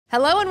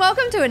Hello and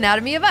welcome to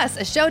Anatomy of Us,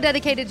 a show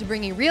dedicated to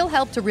bringing real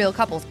help to real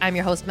couples. I'm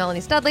your host, Melanie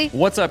Studley.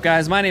 What's up,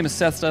 guys? My name is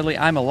Seth Studley.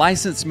 I'm a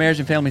licensed marriage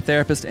and family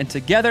therapist, and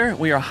together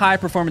we are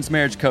high-performance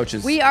marriage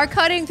coaches. We are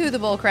cutting through the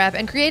bullcrap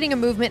and creating a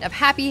movement of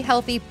happy,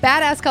 healthy,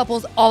 badass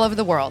couples all over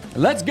the world.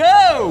 Let's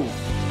go!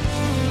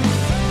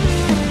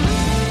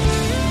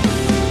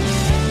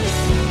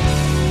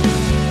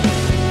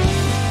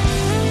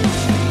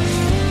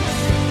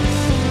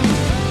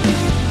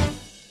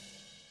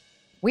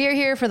 We are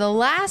here for the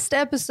last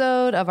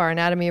episode of our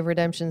Anatomy of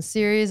Redemption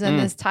series, and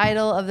this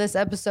title of this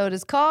episode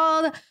is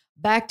called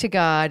Back to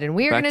God. And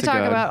we are going to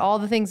talk about all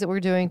the things that we're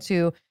doing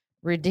to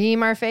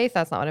redeem our faith.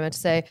 That's not what I meant to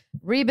say.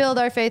 Rebuild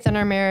our faith in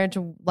our marriage,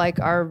 like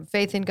our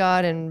faith in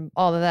God and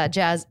all of that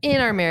jazz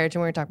in our marriage.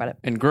 And we're going to talk about it.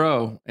 And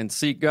grow and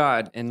seek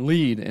God and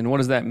lead. And what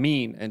does that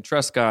mean? And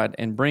trust God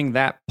and bring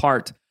that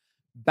part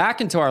back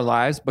into our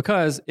lives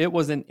because it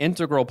was an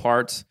integral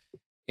part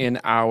in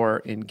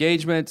our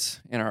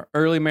engagement, in our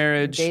early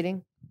marriage.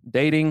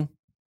 Dating,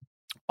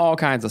 all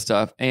kinds of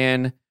stuff.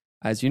 And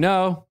as you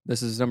know,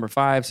 this is number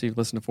 5, so you've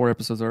listened to 4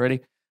 episodes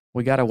already.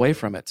 We got away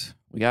from it.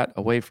 We got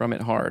away from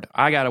it hard.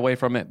 I got away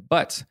from it,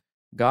 but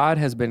God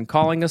has been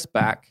calling us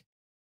back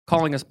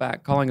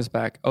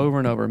over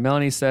and over.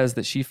 Melanie says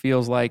that she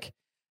feels like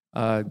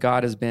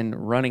God has been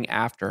running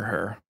after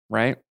her,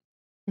 right?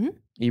 Mm-hmm.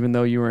 Even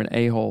though you were an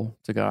a-hole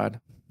to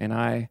God. And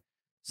I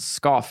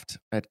scoffed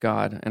at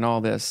God and all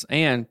this.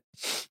 And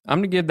I'm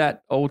going to give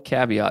that old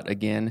caveat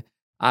again.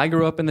 I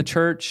grew up in the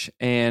church,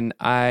 and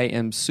I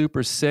am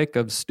super sick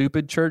of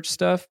stupid church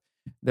stuff.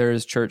 There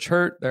is church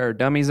hurt. There are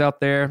dummies out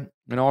there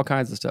and all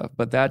kinds of stuff.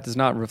 But that does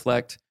not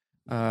reflect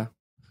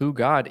who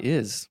God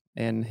is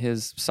and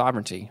his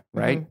sovereignty,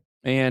 right?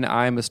 Mm-hmm. And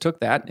I mistook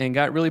that and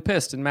got really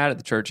pissed and mad at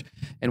the church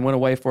and went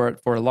away for it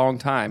for a long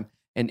time.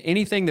 And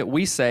anything that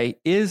we say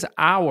is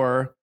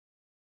our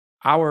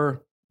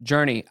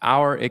journey,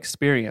 our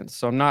experience.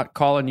 So I'm not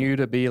calling you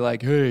to be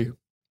like, hey,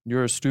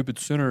 you're a stupid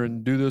sinner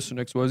and do this and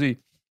XYZ.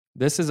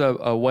 This is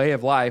a way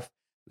of life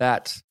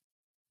that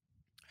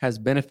has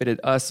benefited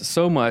us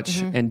so much.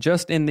 Mm-hmm. And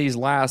just in these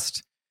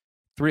last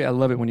 3, I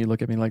love it when you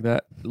look at me like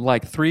that,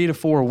 like 3 to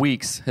 4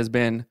 weeks has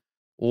been,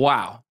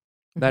 wow,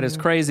 that is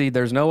crazy.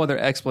 There's no other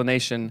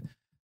explanation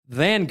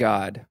than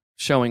God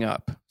showing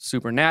up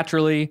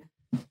supernaturally,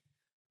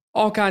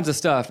 all kinds of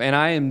stuff. And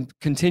I am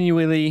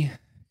continually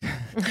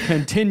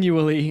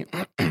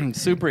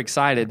super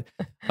excited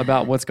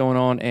about what's going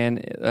on and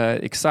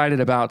excited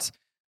about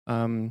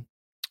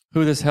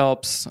who this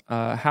helps,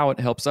 how it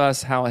helps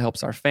us, how it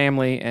helps our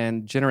family,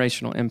 and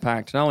generational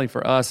impact, not only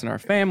for us and our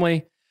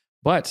family,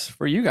 but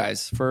for you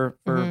guys, for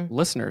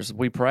listeners.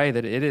 We pray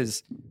that it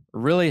is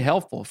really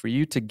helpful for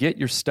you to get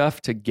your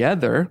stuff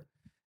together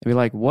and be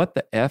like, what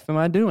the F am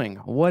I doing?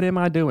 What am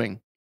I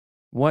doing?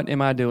 What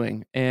am I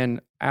doing? And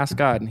ask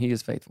God, and he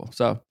is faithful.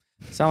 So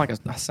I sound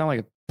like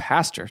a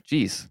pastor.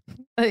 Jeez.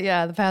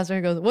 Yeah, the pastor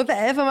goes, what the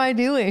F am I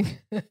doing?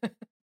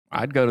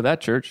 I'd go to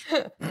that church.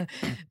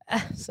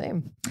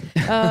 Same.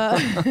 Yeah,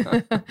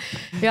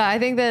 I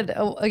think that,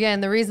 again,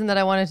 the reason that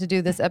I wanted to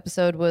do this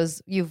episode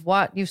was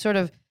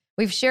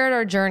we've shared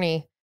our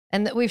journey,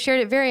 and we've shared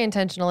it very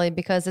intentionally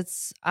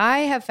because I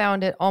have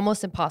found it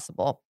almost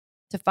impossible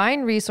to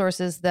find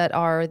resources that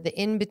are the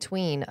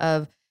in-between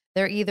of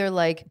they're either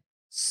like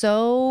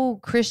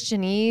so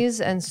Christianese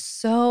and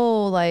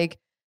so like,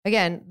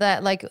 again,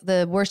 that like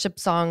the worship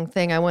song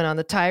thing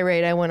the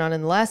tirade I went on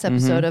in the last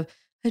episode of,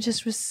 I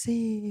just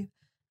receive.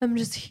 I'm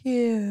just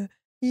here.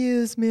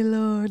 Use me,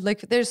 Lord.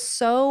 Like they're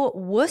so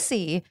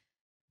wussy.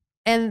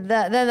 And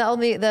then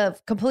the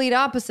complete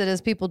opposite is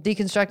people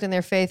deconstructing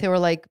their faith who are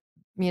like,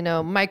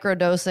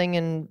 microdosing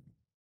and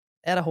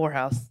at a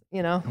whorehouse,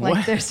 like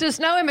what? There's just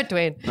no in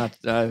between.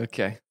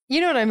 Okay.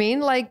 You know what I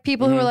mean? Like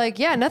people who are like,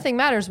 yeah, nothing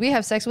matters. We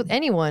have sex with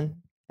anyone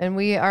and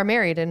we are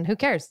married and who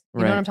cares?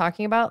 You know what I'm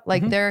talking about?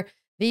 Like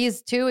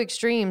these two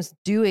extremes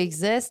do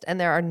exist and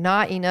there are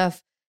not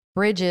enough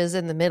bridges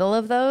in the middle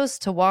of those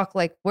to walk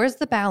like, where's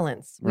the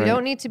balance? We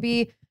don't need to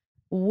be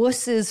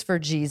wusses for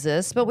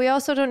Jesus, but we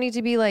also don't need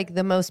to be like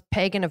the most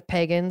pagan of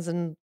pagans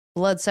and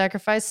blood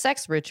sacrifice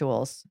sex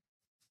rituals.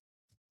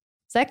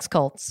 Sex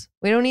cults.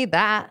 We don't need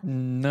that.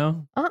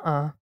 No.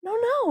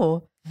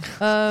 No.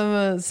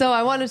 So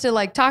I wanted to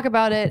like talk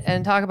about it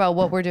and talk about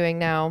what we're doing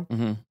now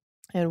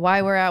and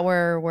why we're at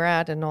where we're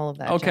at and all of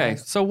that. Okay.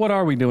 Jazz. So what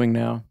are we doing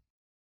now?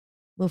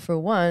 Well, for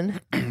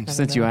one,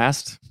 since you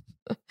asked.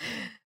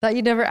 Thought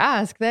you'd never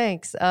ask.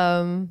 Thanks.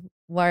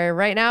 Where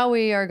right now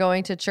we are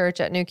going to church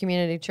at New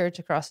Community Church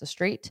across the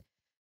street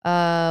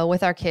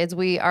with our kids.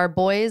 Our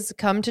boys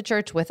come to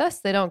church with us.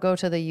 They don't go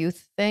to the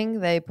youth thing.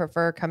 They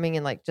prefer coming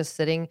and like just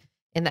sitting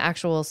in the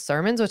actual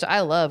sermons, which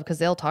I love because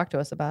they'll talk to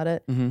us about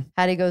it.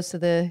 Hattie goes to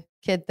the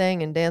kid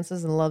thing and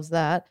dances and loves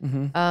that.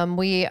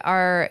 We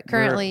are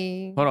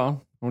currently... Hold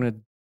on. I want to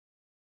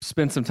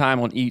spend some time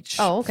on each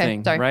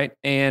thing, sorry. Right?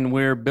 And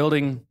we're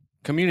building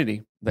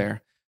community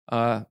there.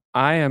 I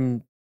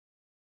am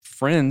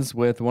friends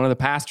with one of the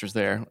pastors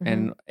there,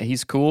 and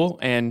he's cool,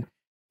 and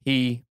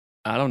he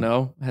I don't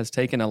know, has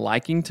taken a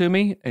liking to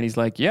me. And he's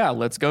like, yeah,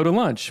 let's go to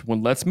lunch. Well,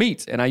 let's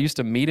meet. And I used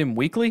to meet him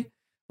weekly,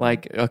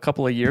 like a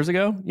couple of years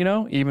ago,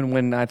 even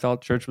when I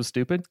thought church was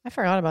stupid. I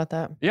forgot about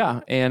that.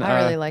 Yeah. And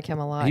I really like him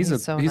a lot. He's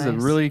so he's nice. a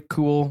really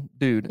cool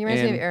dude. He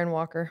reminds me of Aaron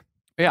Walker.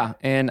 Yeah.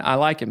 And I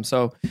like him.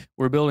 So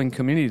we're building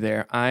community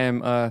there. I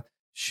am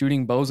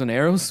shooting bows and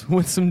arrows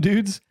with some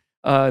dudes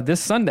this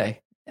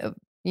Sunday.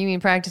 You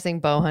mean practicing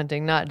bow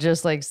hunting, not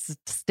just like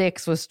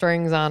sticks with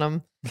strings on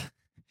them?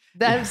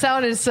 That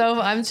sounded so.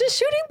 I'm just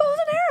shooting bows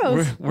and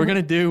arrows. We're going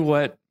to do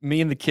what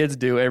me and the kids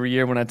do every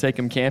year when I take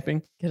them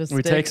camping.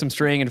 We take some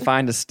string and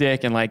find a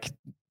stick and like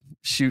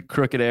shoot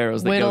crooked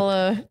arrows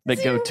that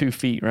go 2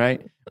 feet,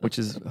 right? Which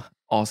is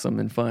awesome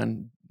and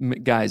fun.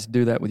 Guys,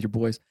 do that with your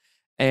boys.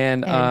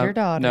 And your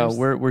daughters. No,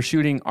 we're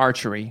shooting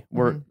archery.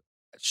 We're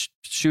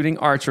shooting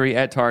archery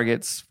at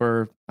targets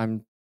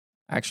I'm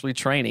actually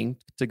training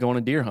to go on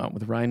a deer hunt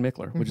with Ryan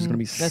Mickler, which is going to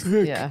be sick.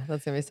 Yeah,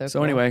 that's going to be so cool.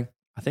 So anyway,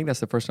 I think that's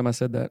the first time I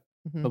said that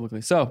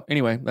publicly. So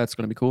anyway, that's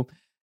going to be cool.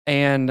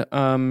 And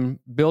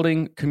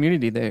building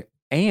community there.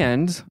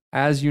 And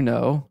as you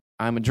know,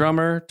 I'm a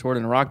drummer, toured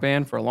in a rock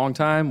band for a long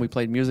time. We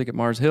played music at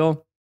Mars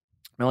Hill.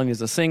 Melanie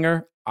is a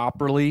singer,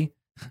 classically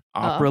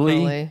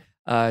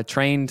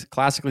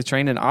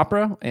trained in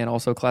opera and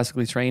also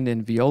classically trained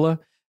in viola.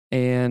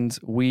 And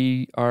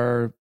we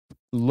are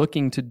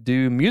looking to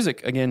do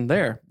music again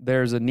there.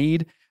 There's a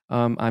need.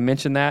 I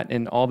mentioned that,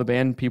 and all the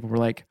band people were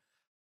like,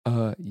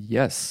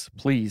 yes,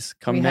 please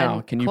come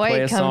now. Can you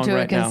play a song right now? Quite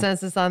come to a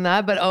consensus on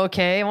that, but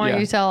okay. Why don't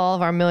you tell all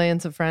of our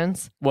millions of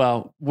friends?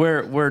 Well,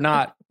 we're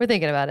not. We're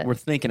thinking about it. We're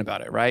thinking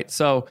about it, right?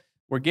 So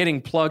we're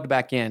getting plugged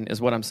back in,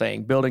 is what I'm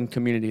saying. Building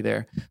community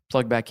there,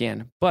 plugged back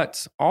in.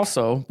 But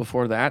also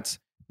before that,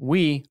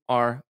 we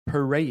are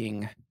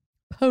praying.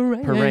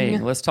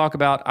 Let's talk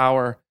about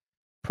our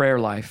prayer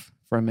life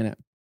for a minute.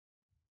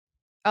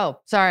 Oh,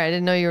 sorry. I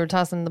didn't know you were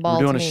tossing the ball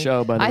to me. We're doing a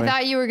show, by the way. I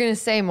thought you were going to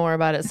say more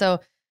about it.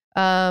 So,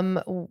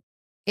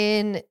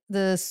 in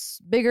the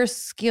bigger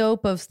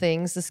scope of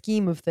things, the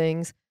scheme of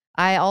things,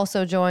 I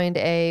also joined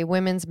a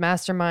women's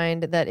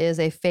mastermind that is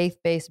a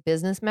faith-based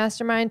business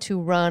mastermind to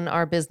run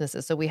our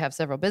businesses. So we have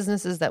several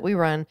businesses that we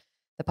run.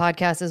 The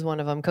podcast is one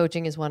of them.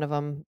 Coaching is one of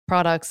them.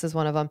 Products is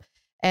one of them.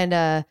 And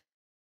I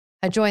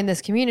joined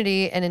this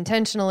community and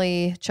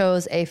intentionally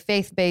chose a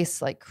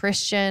faith-based, like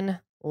Christian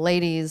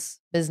ladies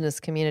business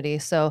community.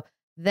 So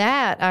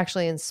that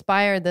actually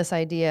inspired this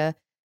idea.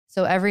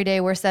 So every day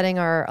we're setting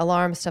our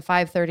alarms to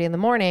 5:30 in the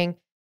morning.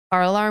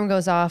 Our alarm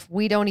goes off.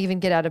 We don't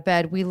even get out of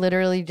bed. We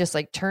literally just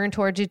like turn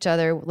towards each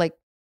other. Like,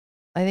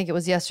 I think it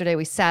was yesterday,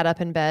 we sat up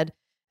in bed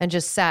and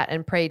just sat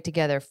and prayed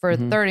together for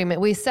 30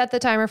 minutes. We set the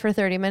timer for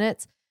 30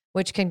 minutes,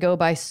 which can go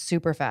by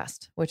super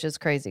fast, which is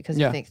crazy because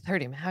you think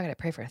 30 minutes, how could I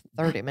pray for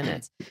 30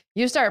 minutes?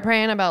 You start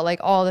praying about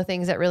like all the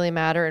things that really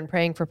matter and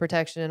praying for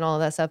protection and all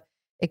of that stuff.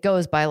 It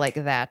goes by like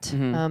that.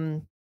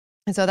 And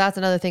so that's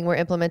another thing we're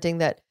implementing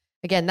that,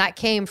 again,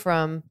 that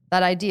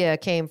idea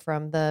came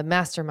from the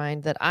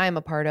mastermind that I'm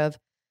a part of,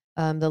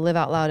 the Live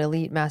Out Loud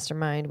Elite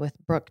Mastermind with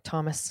Brooke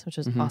Thomas, which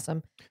is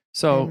awesome.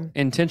 So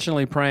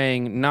intentionally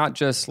praying, not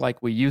just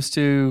like we used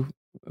to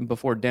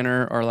before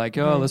dinner or like,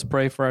 let's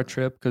pray for our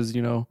trip because,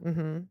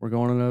 we're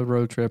going on a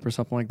road trip or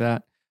something like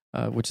that,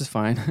 which is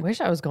fine. I wish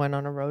I was going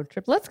on a road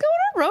trip. Let's go on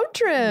a road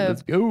trip.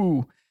 Let's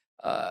go.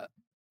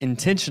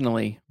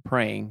 Intentionally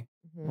praying.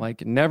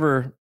 Like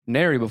never,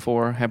 nary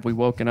before have we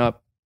woken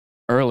up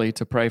early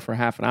to pray for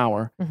half an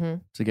hour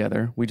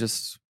together. We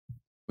just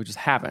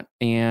haven't.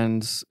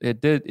 And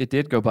it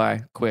did go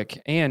by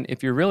quick. And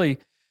if you're really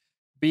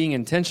being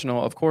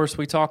intentional, of course,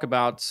 we talk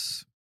about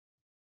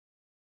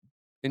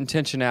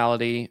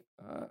intentionality,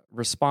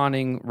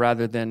 responding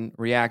rather than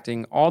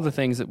reacting, all the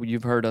things that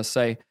you've heard us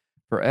say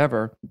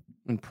forever.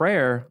 In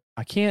prayer,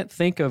 I can't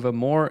think of a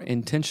more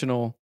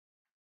intentional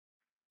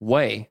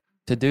way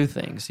to do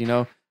things.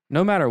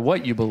 No matter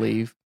what you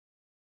believe,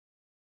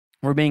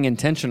 we're being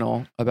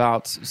intentional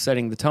about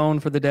setting the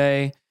tone for the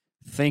day,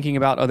 thinking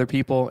about other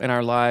people in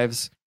our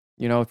lives.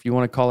 If you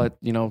want to call it,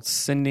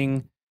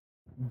 sending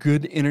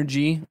good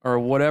energy or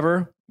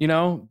whatever,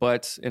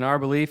 but in our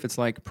belief, it's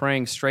like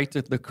praying straight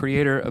to the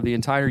creator of the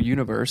entire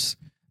universe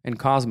and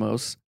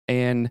cosmos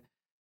and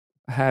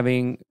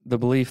having the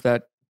belief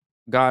that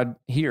God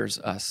hears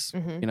us,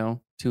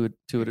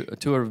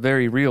 to a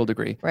very real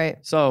degree. Right.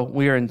 So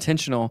we are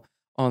intentional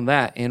on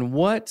that. And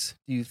what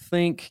do you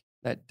think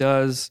that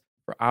does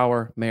for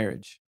our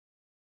marriage?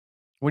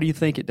 What do you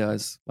think it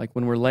does? Like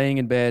when we're laying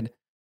in bed,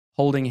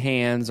 holding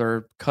hands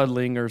or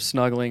cuddling or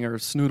snuggling or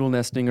snoodle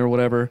nesting or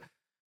whatever,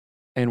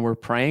 and we're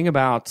praying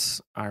about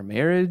our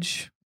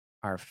marriage,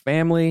 our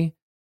family,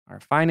 our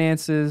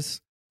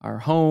finances, our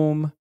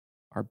home,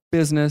 our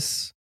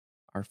business,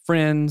 our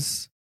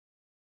friends,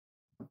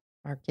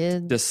 our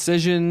kids,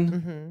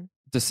 decisions,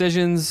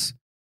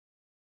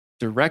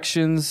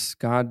 directions.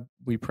 God,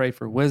 we pray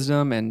for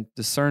wisdom and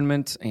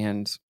discernment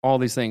and all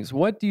these things.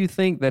 What do you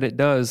think that it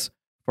does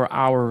for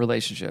our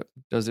relationship?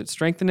 Does it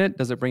strengthen it?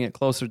 Does it bring it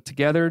closer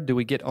together? Do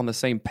we get on the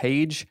same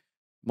page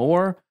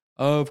more?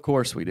 Of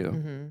course we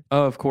do.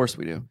 Of course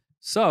we do.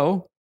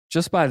 So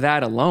just by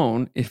that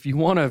alone, if you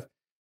want to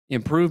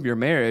improve your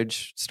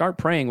marriage, start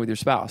praying with your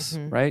spouse,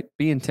 right?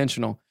 Be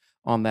intentional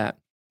on that.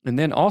 And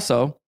then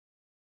also,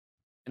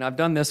 and I've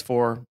done this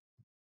for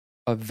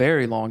a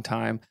very long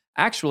time,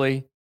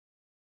 actually,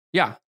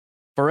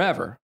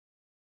 forever,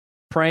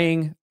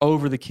 praying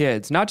over the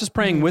kids, not just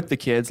praying with the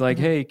kids, like,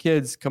 hey,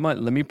 kids, come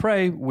on, let me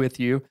pray with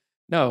you.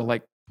 No,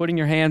 like putting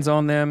your hands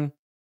on them,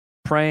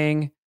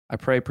 praying. I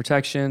pray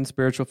protection,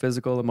 spiritual,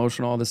 physical,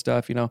 emotional, all this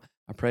stuff. I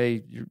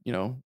pray,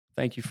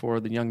 thank you for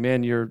the young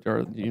men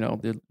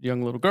the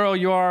young little girl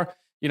you are,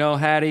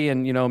 Hattie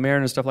and,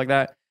 Marin and stuff like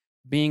that.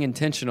 Being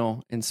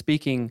intentional and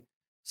speaking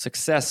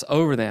success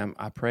over them.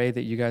 I pray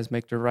that you guys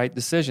make the right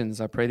decisions.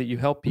 I pray that you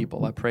help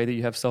people. I pray that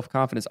you have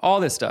self-confidence, all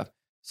this stuff.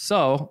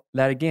 So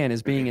that again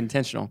is being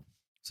intentional.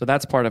 So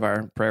that's part of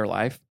our prayer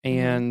life.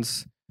 And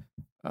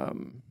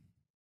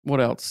what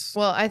else?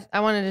 Well, I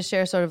wanted to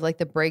share sort of like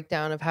the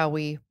breakdown of how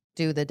we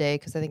do the day,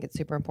 because I think it's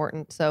super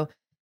important. So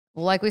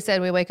like we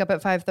said, we wake up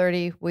at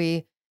 5:30,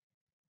 we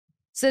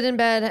sit in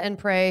bed and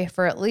pray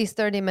for at least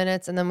 30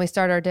 minutes, and then we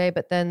start our day.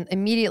 But then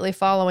immediately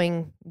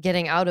following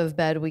getting out of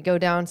bed, we go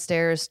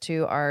downstairs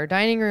to our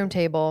dining room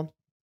table,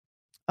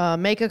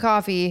 make a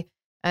coffee,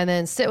 and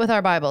then sit with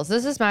our Bibles.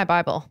 This is my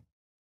Bible.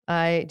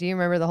 Do you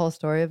remember the whole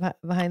story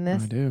behind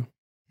this? I do.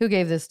 Who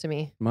gave this to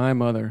me? My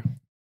mother.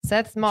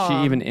 Seth's mom.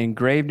 She even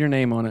engraved your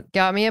name on it.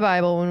 Got me a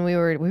Bible when we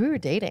were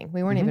dating.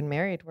 We weren't even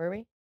married, were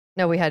we?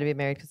 No, we had to be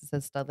married because it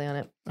says Studley on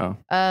it. Oh.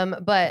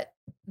 But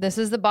this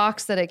is the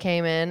box that it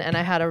came in, and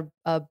I had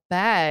a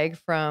bag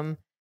from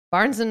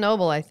Barnes and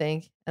Noble, I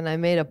think, and I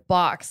made a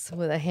box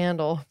with a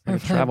handle for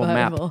Like a travel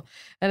map.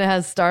 And it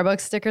has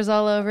Starbucks stickers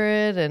all over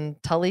it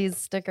and Tully's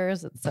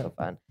stickers. It's so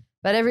fun.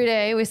 But every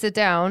day we sit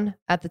down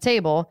at the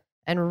table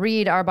and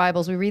read our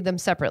Bibles. We read them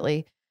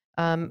separately.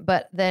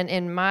 But then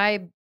in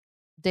my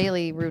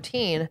daily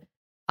routine,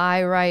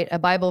 I write a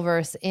Bible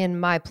verse in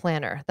my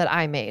planner that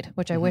I made,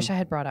 which I wish I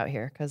had brought out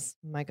here because,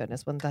 my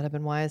goodness, wouldn't that have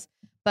been wise?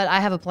 But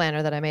I have a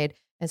planner that I made.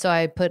 And so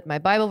I put my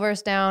Bible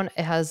verse down.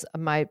 It has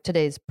my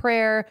today's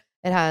prayer.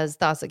 It has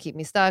thoughts that keep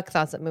me stuck,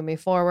 thoughts that move me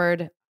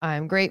forward,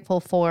 I'm grateful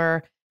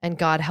for, and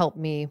God help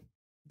me,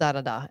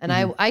 da-da-da. And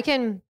I'm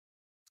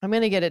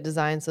going to get it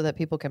designed so that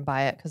people can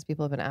buy it because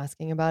people have been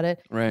asking about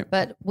it. Right.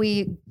 But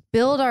we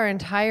build our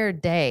entire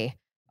day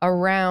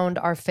around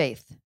our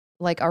faith,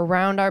 like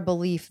around our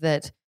belief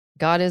that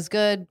God is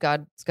good,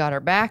 God's got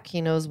our back,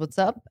 He knows what's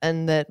up,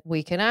 and that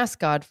we can ask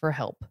God for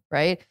help,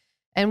 right?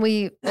 And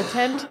we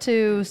attempt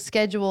to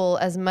schedule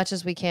as much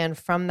as we can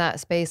from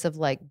that space of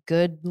like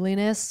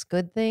goodliness,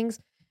 good things.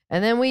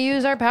 And then we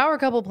use our power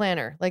couple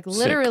planner. Like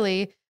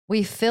literally,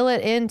 we fill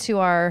it into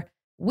our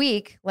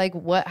week. Like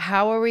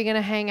how are we going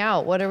to hang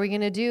out? What are we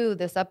going to do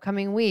this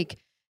upcoming week?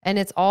 And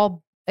it's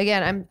all,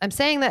 again, I'm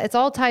saying that it's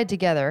all tied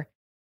together.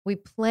 We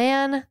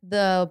plan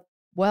the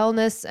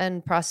wellness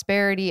and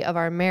prosperity of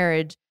our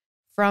marriage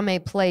from a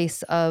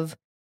place of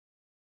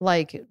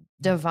like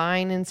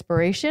divine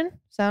inspiration.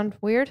 Sound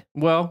weird?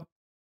 Well,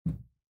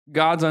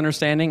 God's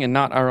understanding and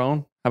not our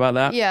own. How about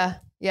that? Yeah.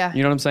 Yeah.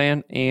 You know what I'm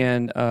saying?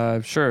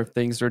 And sure,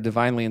 things are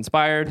divinely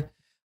inspired,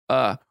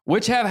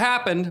 which have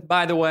happened,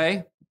 by the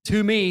way,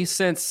 to me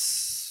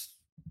since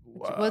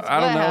what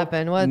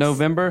happened?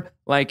 November.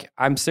 Like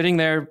I'm sitting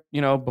there,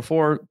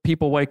 before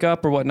people wake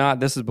up or whatnot.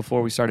 This is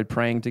before we started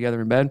praying together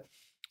in bed,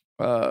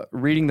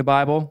 reading the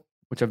Bible,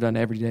 which I've done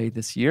every day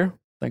this year.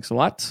 Thanks a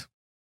lot.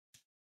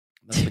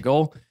 That's the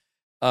goal.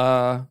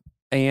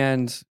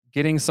 And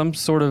getting some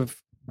sort of,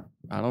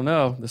 I don't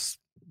know, this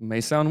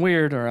may sound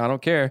weird or I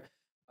don't care,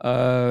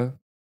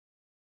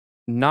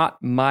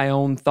 not my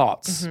own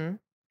thoughts,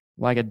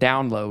 like a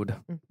download,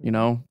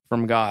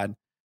 from God.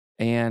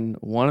 And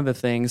one of the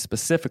things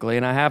specifically,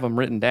 and I have them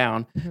written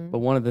down, but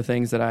one of the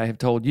things that I have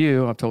told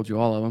you, I've told you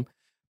all of them,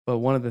 but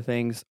one of the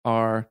things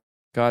are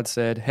God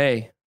said,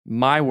 hey,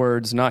 my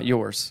words, not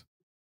yours,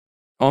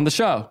 on the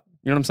show.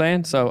 You know what I'm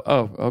saying? So,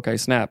 okay,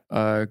 snap.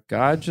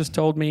 God just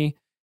told me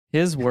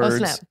His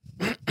words,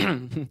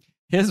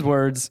 His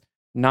words,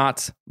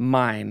 not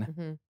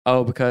mine.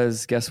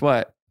 Because guess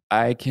what?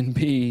 I can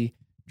be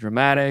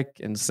dramatic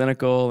and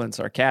cynical and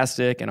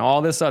sarcastic and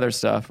all this other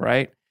stuff,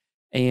 right?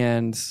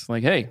 And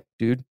like, hey,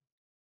 dude,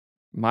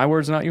 my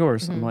words, not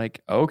yours. I'm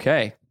like,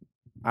 okay,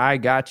 I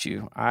got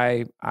you.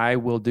 I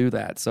will do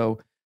that. So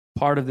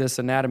part of this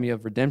anatomy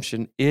of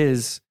redemption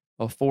is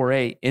a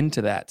foray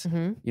into that,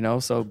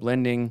 so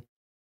blending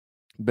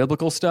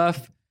biblical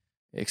stuff,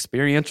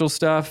 experiential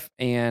stuff,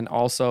 and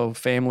also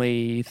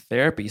family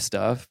therapy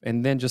stuff,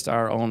 and then just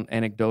our own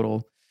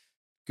anecdotal,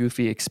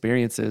 goofy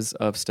experiences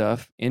of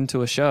stuff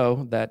into a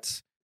show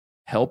that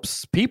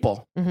helps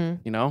people,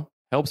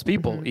 helps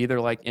people,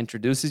 either like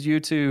introduces you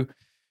to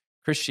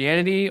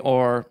Christianity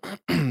or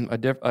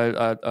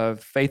a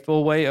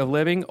faithful way of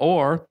living,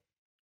 or,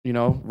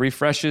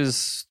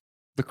 refreshes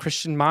the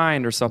Christian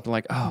mind or something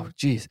like, oh,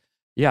 geez,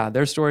 yeah,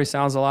 their story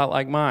sounds a lot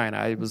like mine.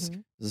 I was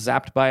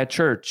zapped by a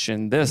church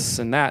and this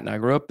and that, and I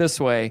grew up this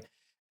way,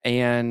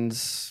 and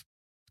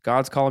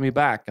God's calling me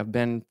back. I've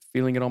been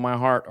feeling it on my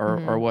heart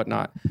or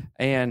whatnot.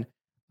 And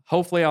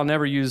Hopefully I'll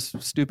never use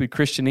stupid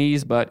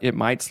Christianese, but it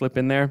might slip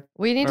in there.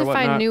 We need or to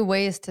find whatnot. new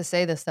ways to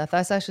say this stuff.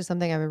 That's actually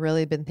something I've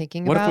really been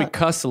thinking What about. if we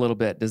cuss a little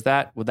bit?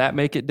 Would that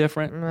make it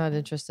different? I'm not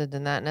interested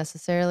in that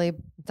necessarily.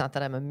 Not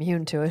that I'm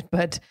immune to it,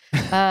 but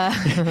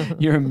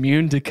You're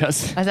immune to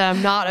cuss. I said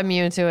I'm not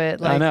immune to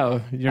it. I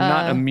know. You're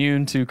not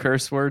immune to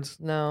curse words.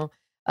 No.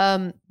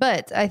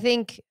 But I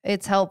think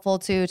it's helpful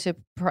to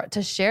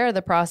share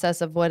the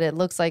process of what it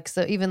looks like.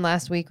 So even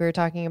last week we were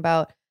talking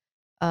about,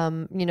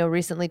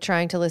 recently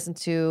trying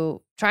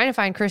to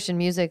find Christian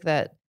music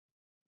that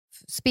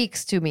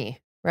speaks to me,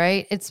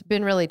 right? It's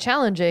been really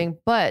challenging,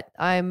 but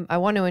I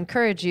want to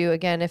encourage you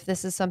again, if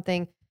this is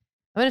something,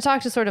 I'm going to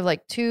talk to sort of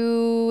like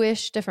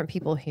 2-ish different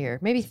people here,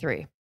 maybe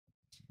 3.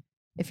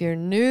 If you're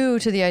new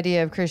to the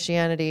idea of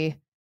Christianity,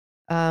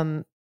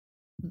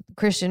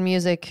 Christian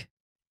music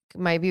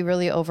might be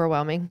really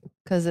overwhelming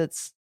because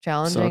it's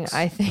challenging. Sucks.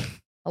 I think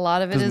a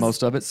lot of it is.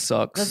 Most of it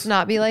sucks. Let's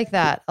not be like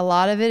that. A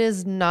lot of it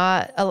is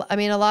not. I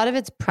mean, a lot of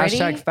it's pretty.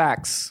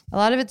 #facts. A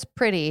lot of it's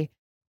pretty,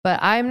 but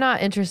I'm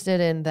not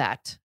interested in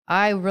that.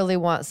 I really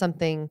want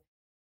something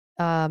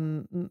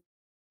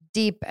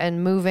deep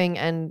and moving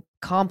and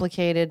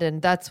complicated,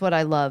 and that's what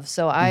I love.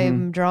 So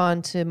I'm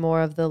drawn to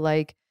more of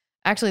the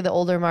actually the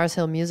older Mars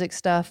Hill music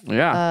stuff.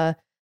 Yeah.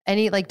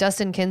 Any like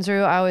Dustin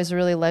Kinsrew, I always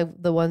really like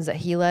the ones that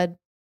he led.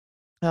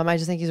 I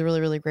just think he's a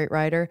really, really great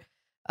writer.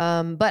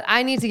 But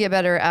I need to get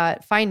better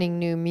at finding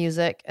new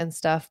music and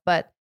stuff.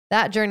 But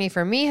that journey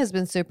for me has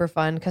been super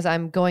fun because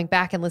I'm going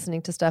back and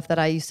listening to stuff that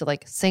I used to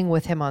like sing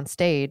with him on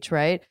stage,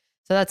 right?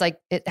 So that's like,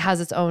 it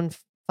has its own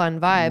fun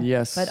vibe.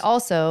 Yes. But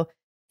also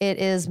it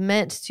is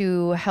meant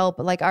to help.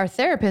 Like our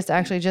therapist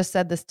actually just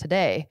said this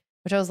today,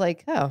 which I was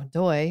like, oh,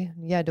 doy.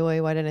 Yeah,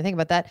 doy. Why didn't I think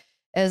about that?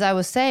 As I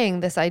was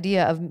saying, this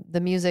idea of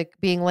the music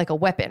being like a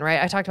weapon,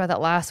 right? I talked about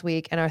that last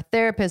week, and our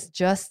therapist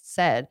just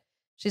said,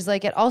 she's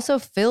like, it also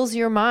fills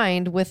your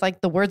mind with like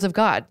the words of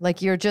God.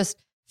 Like you're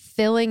just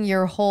filling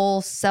your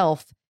whole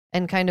self,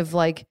 and kind of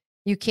like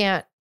you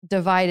can't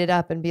divide it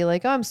up and be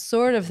like, oh, I'm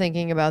sort of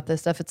thinking about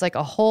this stuff. It's like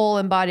a whole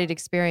embodied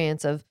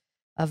experience of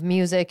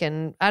music.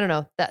 And I don't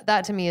know,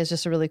 that to me is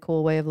just a really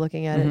cool way of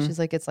looking at it. She's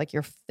like, it's like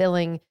you're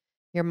filling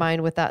your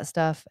mind with that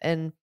stuff.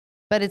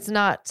 But it's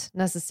not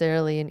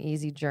necessarily an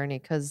easy journey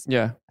because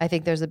I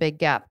think there's a big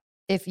gap.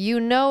 If you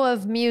know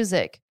of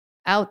music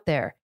out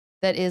there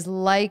that is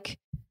like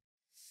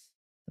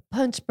the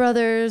Punch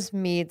Brothers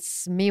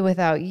meets Me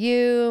Without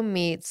You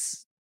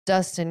meets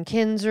Dustin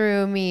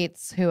Kinsrew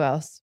meets who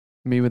else?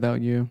 Me Without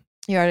You.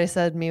 You already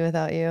said Me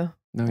Without You.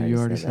 No, you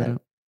already said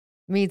it.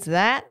 Meets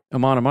that?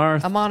 Amon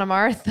Amarth. Amon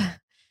Amarth.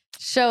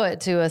 Show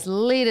it to us.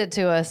 Lead it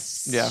to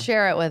us. Yeah.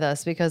 Share it with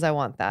us because I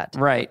want that.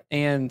 Right.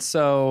 And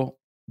so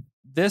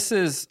this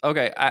is,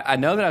 okay, I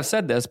know that I've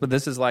said this, but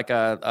this is like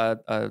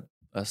a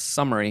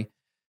summary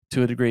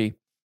to a degree.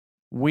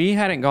 We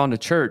hadn't gone to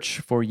church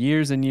for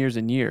years and years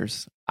and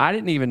years. I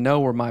didn't even know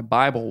where my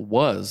Bible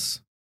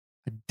was.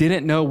 I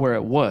didn't know where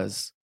it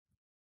was.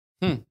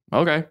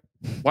 Okay.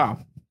 Wow.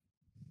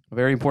 A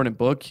very important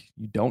book.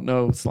 You don't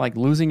know. It's like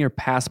losing your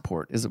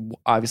passport is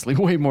obviously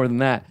way more than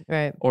that.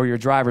 Right. Or your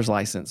driver's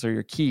license or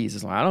your keys.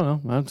 It's like, I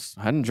don't know.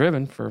 I hadn't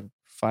driven for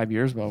 5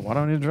 years, but why do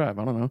I need to drive?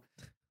 I don't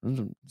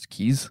know. It's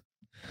keys.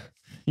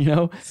 You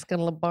know?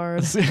 Scuttle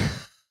bars.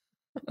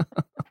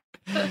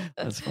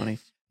 That's funny.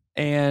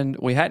 And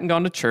we hadn't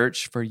gone to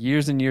church for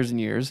years and years and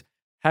years.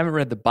 Haven't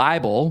read the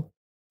Bible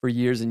for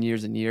years and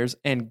years and years.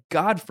 And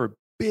God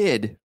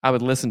forbid I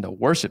would listen to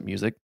worship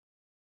music.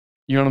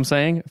 You know what I'm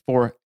saying?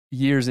 For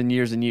years and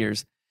years and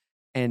years.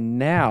 And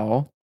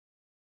now,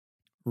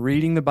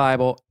 reading the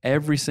Bible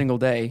every single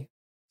day,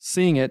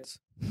 seeing it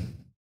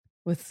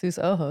with sus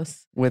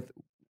ojos. With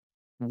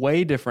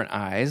way different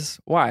eyes.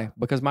 Why?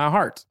 Because my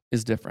heart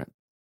is different.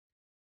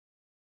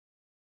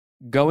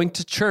 Going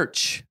to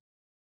church,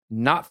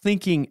 not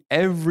thinking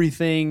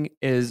everything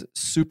is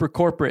super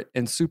corporate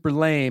and super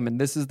lame and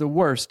this is the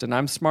worst and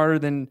I'm smarter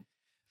than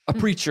a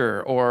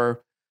preacher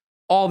or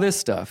all this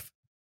stuff.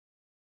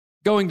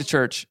 Going to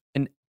church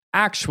and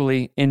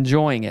actually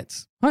enjoying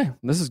it. Hey,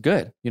 this is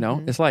good, you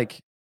know? It's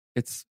like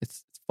it's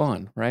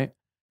fun, right?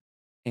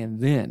 And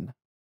then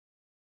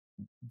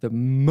the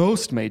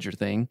most major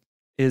thing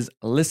is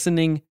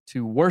listening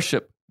to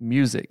worship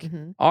music.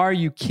 Are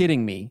you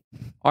kidding me?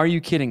 Are you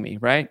kidding me,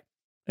 right?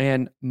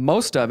 And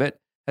most of it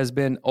has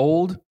been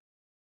old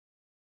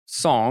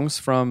songs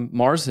from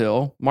Mars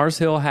Hill. Mars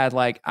Hill had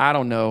like, I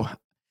don't know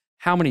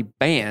how many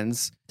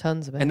bands.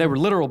 Tons of bands. And they were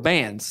literal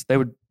bands. They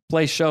would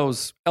play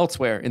shows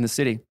elsewhere in the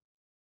city.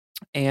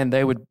 And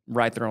they would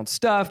write their own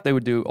stuff. They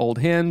would do old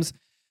hymns.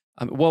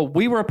 Well,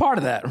 we were a part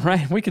of that,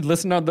 right? We could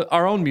listen to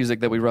our own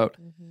music that we wrote.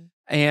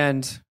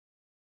 And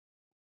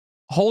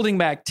holding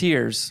back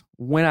tears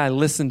when I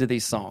listen to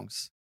these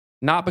songs.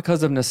 Not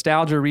because of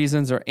nostalgia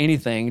reasons or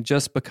anything,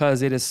 just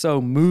because it is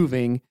so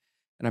moving.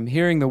 And I'm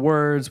hearing the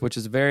words, which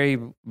is very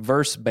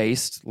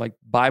verse-based, like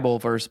Bible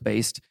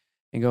verse-based,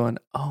 and going,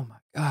 oh my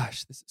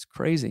gosh, this is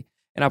crazy.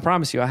 And I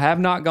promise you, I have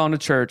not gone to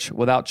church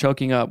without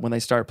choking up when they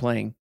start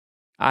playing.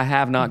 I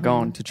have not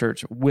gone to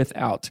church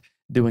without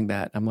doing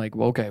that. I'm like,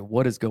 well, okay,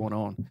 what is going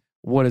on?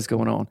 What is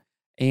going on?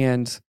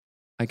 And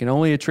I can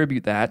only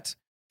attribute that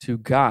to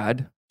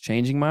God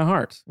changing my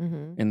heart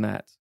in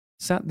that.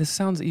 This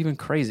sounds even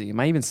crazy. Am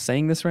I even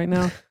saying this right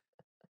now?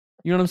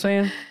 You know what I'm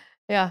saying?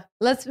 Yeah.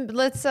 Let's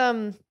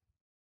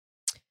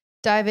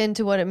dive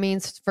into what it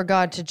means for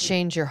God to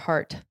change your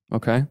heart.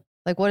 Okay.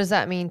 Like, what does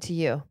that mean to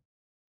you?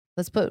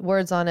 Let's put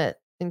words on it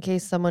in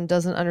case someone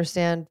doesn't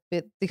understand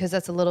it, because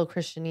that's a little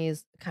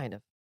Christianese, kind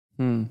of.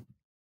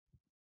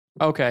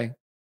 Okay.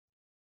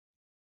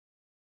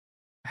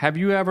 Have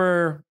you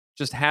ever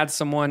just had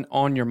someone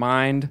on your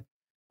mind,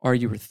 or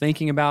you were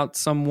thinking about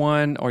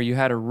someone, or you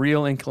had a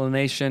real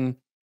inclination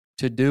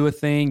to do a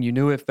thing, you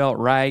knew it felt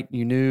right,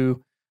 you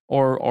knew,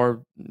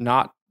 or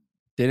not,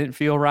 didn't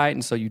feel right,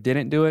 and so you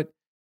didn't do it,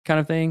 kind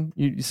of thing?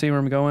 You see where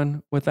I'm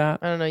going with that?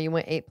 I don't know. You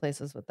went 8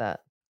 places with that.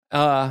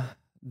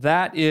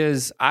 That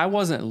is, I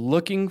wasn't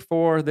looking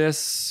for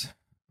this.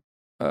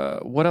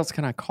 What else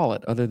can I call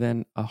it other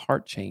than a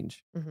heart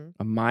change,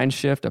 a mind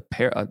shift,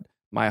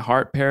 my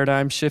heart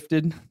paradigm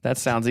shifted? That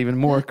sounds even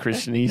more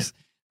Christianese,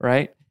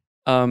 right?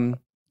 I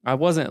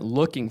wasn't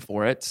looking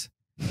for it.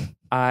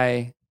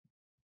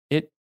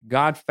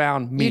 God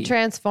found me. You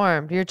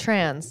transformed. You're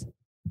trans.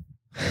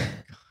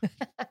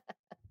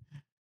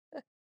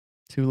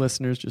 2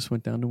 listeners just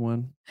went down to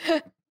 1,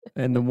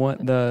 and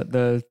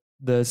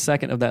the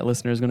second of that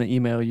listener is going to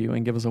email you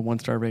and give us a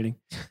 1-star rating.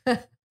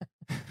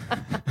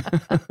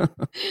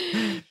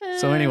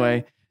 So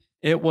anyway,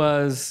 it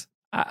was,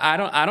 I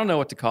don't know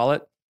what to call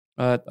it,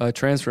 a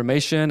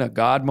transformation, a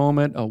God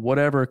moment, a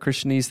whatever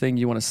Christianese thing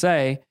you want to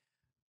say.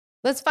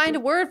 Let's find a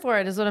word for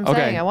it, is what I'm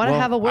saying. I want to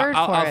have a word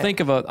for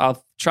it.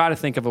 I'll try to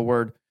think of a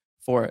word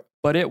for it.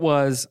 But it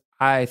was,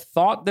 I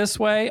thought this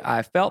way,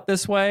 I felt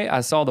this way,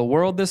 I saw the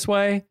world this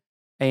way,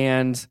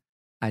 and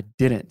I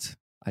didn't.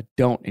 I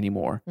don't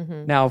anymore.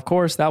 Now, of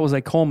course, that was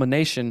a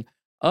culmination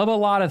of a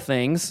lot of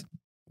things.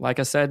 Like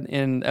I said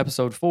in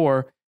episode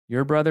 4,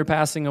 your brother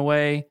passing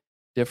away,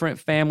 different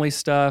family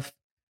stuff,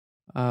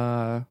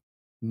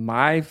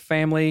 my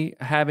family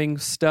having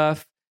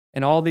stuff,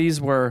 and all these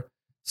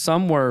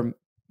some were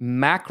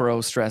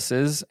macro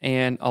stresses,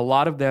 and a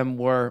lot of them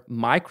were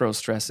micro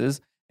stresses.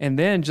 And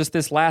then just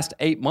this last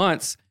 8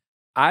 months,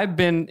 I've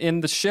been in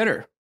the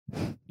shitter.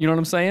 You know what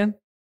I'm saying?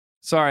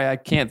 Sorry, I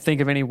can't think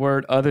of any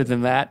word other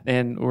than that,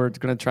 and we're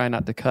going to try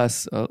not to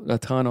cuss a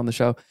ton on the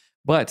show.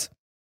 But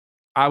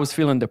I was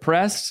feeling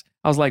depressed.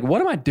 I was like, what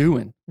am I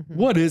doing?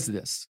 What is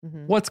this?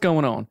 What's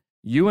going on?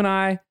 You and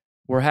I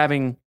were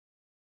having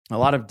a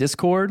lot of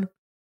discord.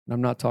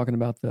 I'm not talking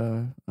about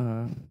the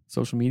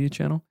social media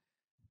channel,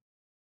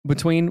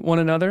 between one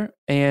another.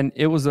 And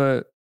it was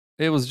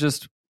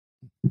just,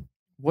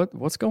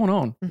 what's going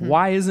on?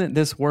 Why isn't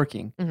this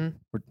working?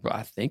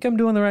 I think I'm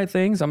doing the right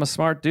things. I'm a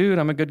smart dude.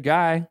 I'm a good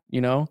guy.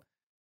 You know,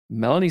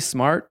 Melanie's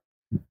smart.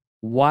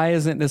 Why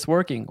isn't this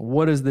working?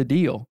 What is the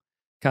deal?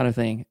 Kind of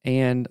thing.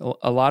 And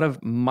a lot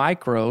of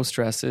micro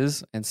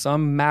stresses and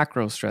some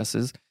macro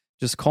stresses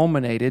just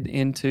culminated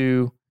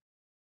into,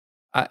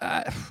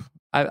 I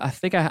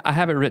think I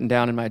have it written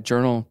down in my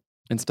journal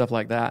and stuff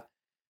like that.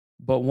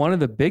 But one of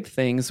the big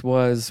things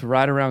was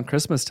right around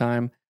Christmas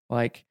time,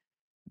 like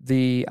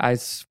I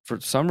for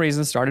some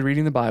reason started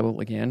reading the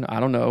Bible again. I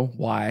don't know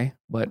why,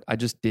 but I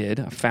just did.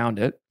 I found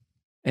it.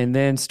 And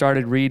then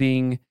started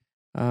reading.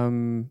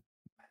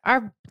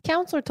 Our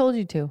counselor told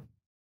you to.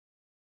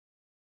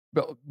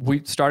 But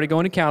we started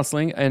going to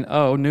counseling, and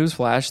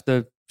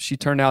newsflash, she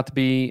turned out to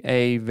be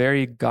a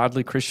very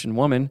godly Christian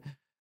woman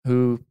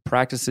who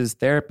practices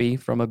therapy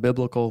from a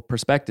biblical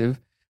perspective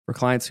for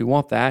clients who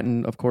want that.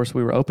 And of course,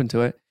 we were open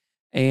to it.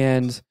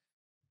 And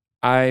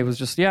I was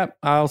just,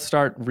 I'll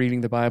start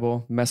reading the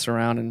Bible, mess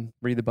around and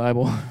read the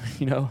Bible.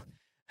 You know,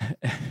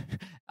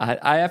 I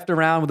effed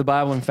around with the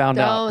Bible and found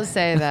out. Don't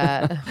say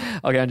that.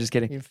 Okay, I'm just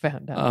kidding. You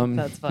found out.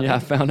 That's funny. Yeah, I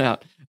found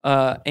out.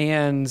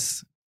 And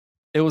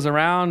it was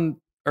around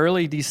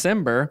early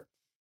December,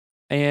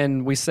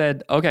 and we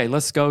said, okay,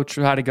 let's go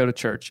try to go to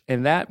church.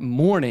 And that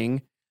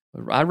morning,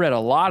 I read a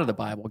lot of the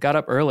Bible, got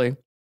up early.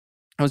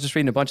 I was just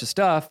reading a bunch of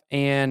stuff,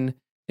 and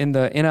in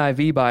the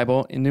NIV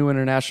Bible, in New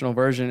International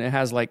Version, it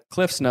has like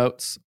Cliff's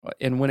Notes,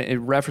 and when it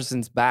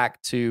references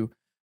back to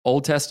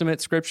Old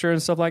Testament scripture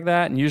and stuff like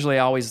that. And usually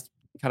I always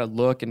kind of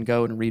look and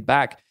go and read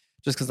back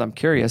just because I'm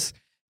curious.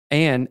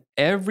 And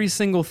every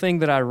single thing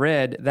that I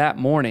read that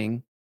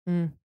morning,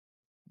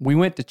 we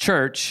went to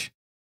church,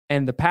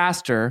 and the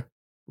pastor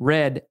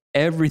read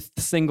every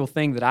single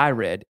thing that I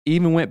read,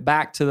 even went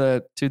back to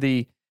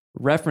the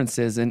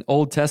references in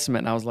Old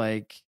Testament. And I was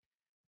like,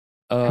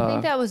 I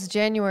think that was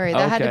January.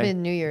 That had to have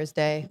been New Year's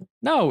Day.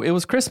 No, it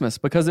was Christmas,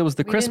 because it was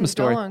the Christmas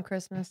story. We didn't go on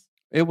Christmas.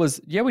 It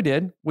was, we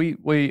did. We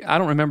I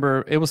don't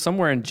remember. It was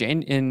somewhere in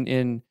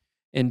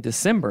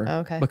December.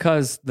 Okay.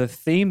 Because the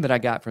theme that I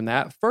got from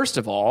that, first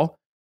of all,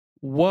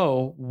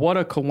 whoa, what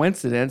a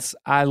coincidence.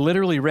 I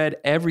literally read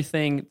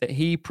everything that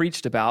he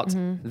preached about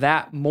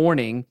that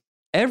morning,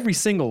 every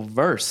single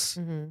verse.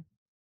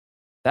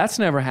 That's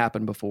never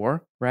happened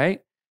before,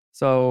 right?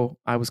 So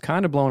I was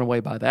kind of blown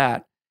away by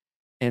that.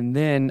 And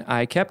then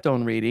I kept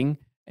on reading,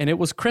 and it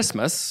was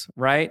Christmas,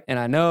 right? And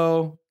I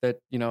know that,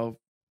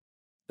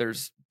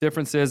 there's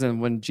differences in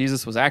when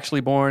Jesus was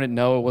actually born. And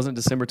no, it wasn't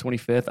December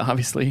 25th,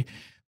 obviously.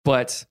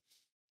 But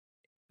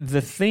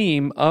the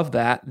theme of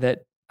that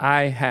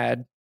I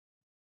had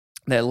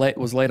that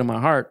was laid on my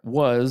heart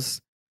was,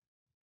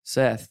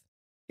 Seth,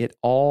 it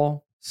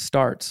all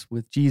starts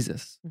with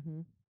Jesus.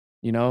 Mm-hmm.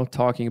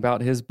 Talking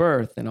about his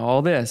birth and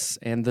all this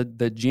and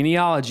the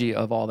genealogy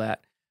of all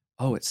that.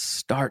 Oh, it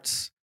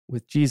starts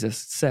with Jesus.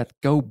 Seth,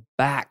 go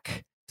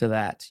back to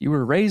that. You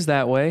were raised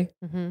that way.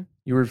 Mm-hmm.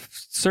 You were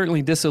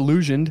certainly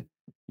disillusioned,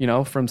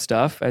 from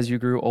stuff as you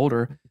grew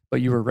older,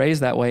 but you were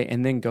raised that way,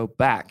 and then go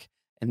back.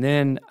 And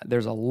then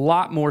there's a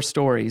lot more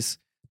stories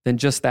than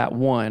just that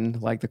one,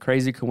 like the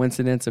crazy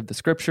coincidence of the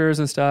scriptures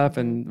and stuff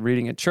and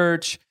reading at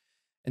church.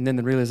 And then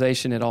the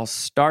realization it all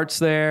starts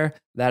there.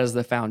 That is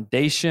the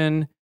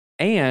foundation.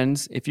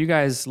 And if you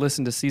guys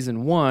listen to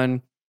season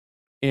 1,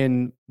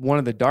 in one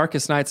of the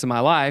darkest nights of my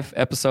life,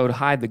 episode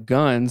Hide the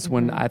Guns,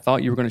 when I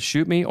thought you were going to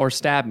shoot me or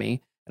stab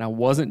me, and I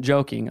wasn't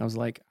joking, I was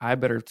like, I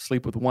better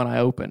sleep with one eye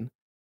open.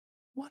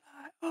 One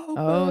eye open.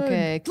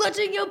 Okay.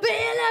 Clutching your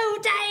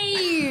pillow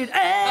tight.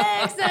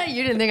 Excellent.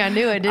 You didn't think I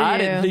knew it, did you? I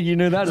didn't think you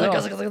knew that at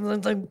all.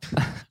 Like,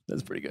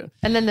 That's pretty good.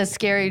 and then the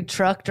scary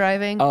truck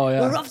driving. Oh,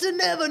 yeah. We're off to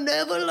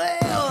Never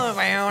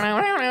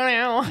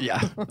Land.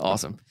 Yeah,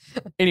 awesome.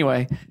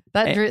 Anyway.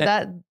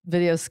 That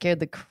video scared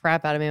the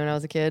crap out of me when I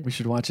was a kid. We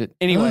should watch it.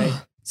 Anyway,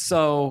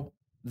 so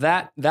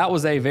that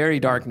was a very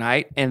dark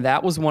night. And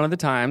that was one of the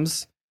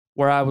times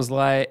where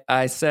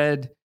I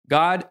said,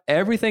 God,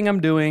 everything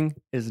I'm doing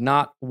is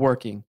not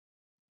working.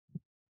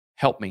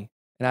 Help me.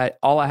 And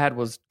all I had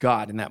was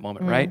God in that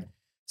moment, right?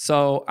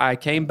 So I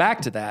came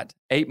back to that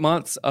 8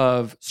 months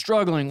of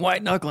struggling,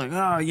 white knuckling.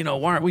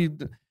 Why aren't we?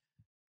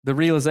 The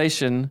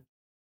realization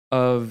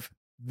of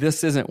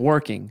this isn't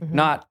working.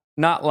 Not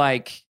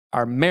like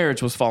our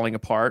marriage was falling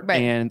apart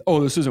and,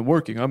 this isn't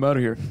working, I'm out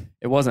of here.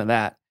 It wasn't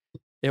that.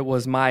 It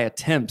was my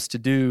attempts to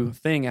do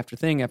thing after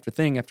thing after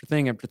thing after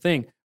thing after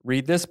thing.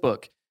 Read this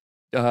book,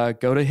 go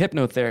to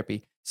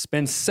hypnotherapy,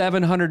 spend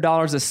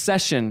 $700 a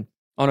session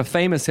on a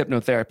famous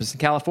hypnotherapist in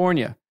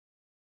California,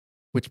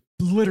 which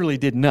literally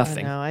did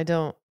nothing. I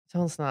don't.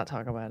 Let's not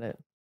talk about it.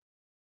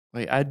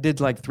 I did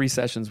like 3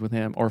 sessions with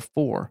him, or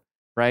 4,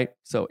 right?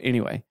 So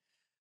anyway,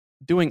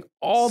 doing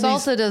all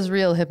Salta does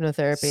real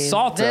hypnotherapy.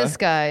 Salta. This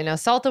guy. Now,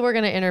 Salta, we're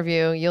going to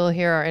interview. You'll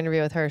hear our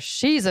interview with her.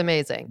 She's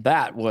amazing.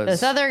 That was...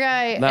 This other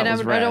guy, and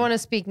I don't want to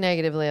speak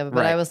negatively of it,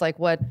 but I was like,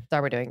 what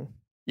are we doing?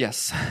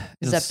 Yes.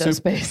 Zepto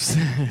space.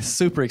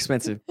 Super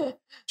expensive.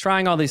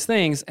 Trying all these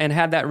things, and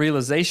had that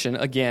realization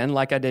again,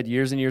 like I did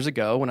years and years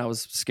ago when I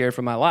was scared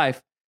for my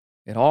life.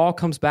 It all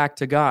comes back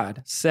to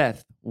God.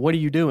 Seth, what are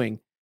you doing?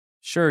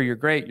 Sure, you're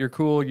great, you're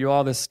cool, you're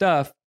all this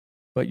stuff,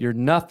 but you're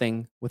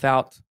nothing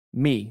without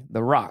me,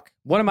 the rock.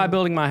 What am I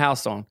building my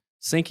house on?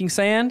 Sinking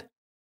sand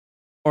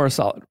or a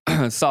solid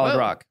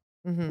rock?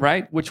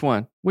 Right? Which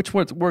one? Which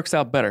one works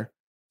out better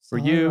for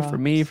you, for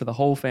me, for the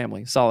whole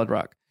family? Solid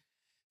rock.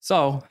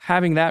 So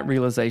having that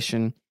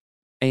realization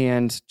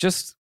and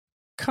just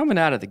coming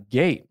out of the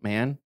gate,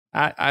 man.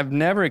 I've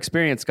never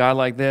experienced God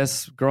like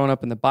this growing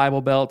up in the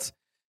Bible Belt.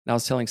 And I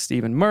was telling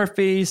Stephen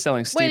Murphy,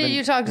 When did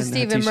you talk to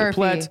Stephen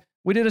Murphy? Plett.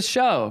 We did a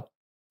show.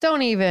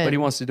 Don't even. But he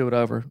wants to do it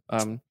over.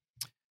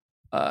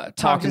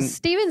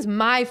 Stephen's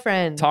my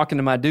friend. Talking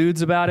to my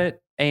dudes about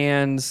it,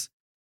 and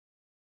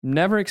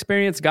never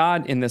experienced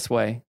God in this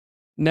way.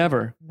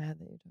 Never. Mad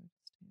that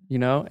you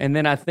talking. And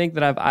then I think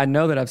that I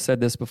know that I've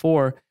said this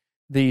before,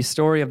 the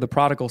story of the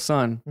prodigal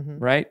son,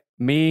 right?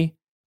 Me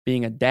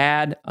being a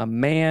dad, a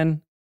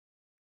man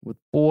with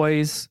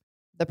boys.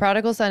 The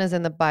prodigal son is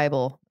in the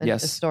Bible.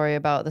 Yes. A story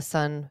about the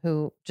son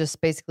who just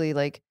basically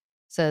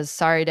says,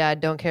 sorry, dad,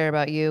 don't care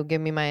about you.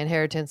 Give me my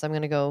inheritance. I'm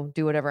going to go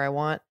do whatever I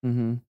want.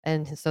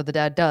 And so the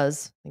dad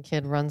does. The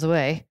kid runs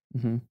away,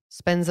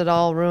 spends it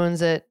all,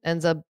 ruins it,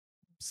 ends up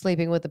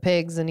sleeping with the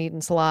pigs and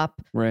eating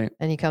slop. Right.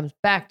 And he comes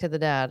back to the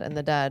dad, and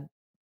the dad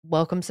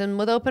welcomes him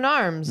with open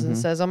arms and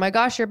says, oh my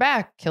gosh, you're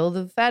back. Kill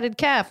the fatted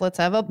calf. Let's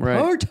have a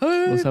party.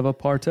 Let's have a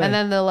party. And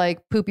then the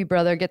poopy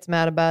brother gets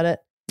mad about it.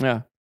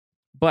 Yeah.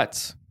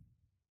 But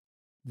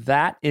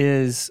that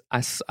is, I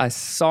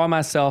saw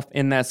myself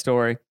in that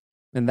story,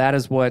 and that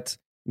is what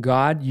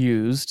God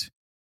used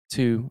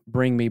to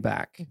bring me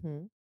back.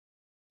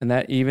 And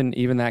that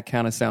even that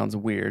kind of sounds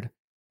weird.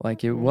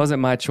 Like it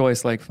wasn't my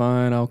choice, like,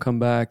 fine, I'll come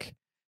back.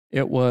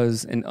 It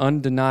was an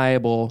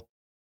undeniable,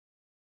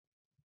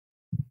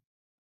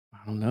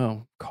 I don't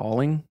know,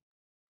 calling.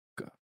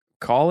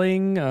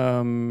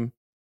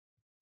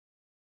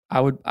 I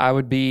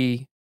would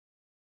be,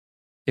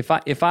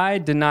 if I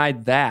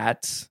denied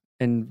that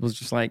and was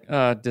just like,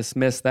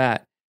 dismiss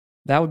that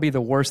would be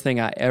the worst thing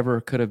I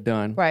ever could have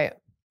done. Right.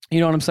 You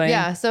know what I'm saying?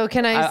 Yeah. So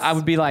can I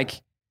would be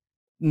like,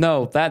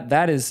 no,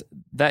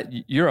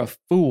 that you're a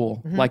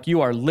fool. Like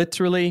you are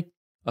literally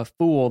a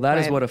fool. That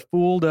is what a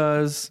fool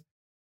does.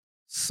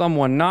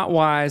 Someone not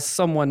wise,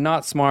 someone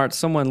not smart,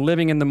 someone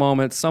living in the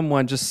moment,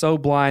 someone just so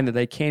blind that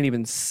they can't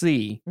even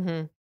see.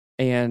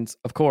 And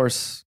of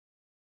course,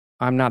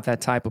 I'm not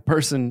that type of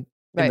person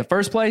in the Right.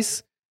 first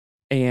place.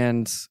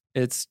 And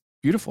it's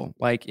beautiful.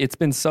 Like, it's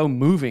been so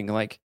moving,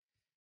 like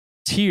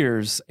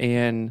tears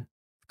and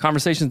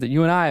conversations that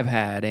you and I have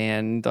had.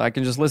 And I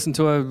can just listen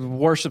to a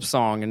worship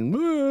song and,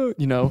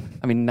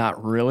 I mean,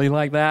 not really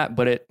like that,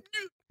 but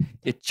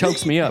it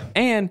chokes me up.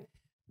 And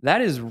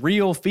that is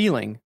real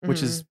feeling,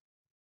 which is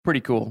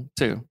pretty cool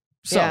too.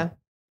 So, yeah.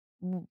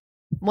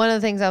 One of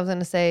the things I was going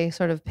to say,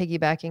 sort of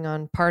piggybacking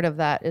on part of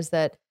that, is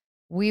that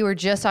we were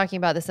just talking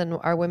about this in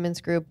our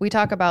women's group. We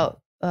talk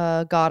about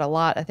God a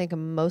lot. I think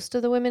most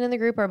of the women in the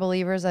group are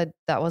believers. That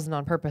wasn't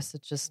on purpose.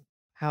 It's just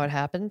how it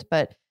happened.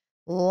 But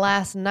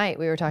last night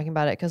we were talking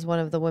about it because one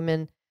of the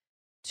women,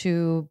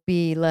 to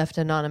be left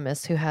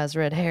anonymous, who has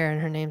red hair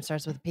and her name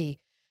starts with P.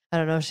 I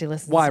don't know if she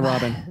listens. Why,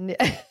 Robin?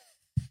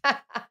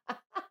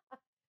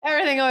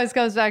 Everything always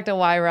comes back to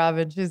why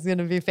Robin. She's going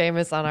to be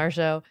famous on our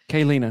show.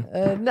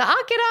 Kaylina.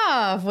 Knock it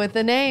off with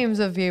the names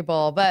of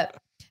people. But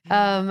so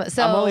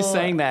I'm only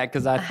saying that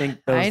because I think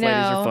those ladies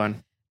are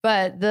fun.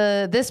 But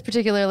this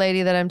particular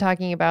lady that I'm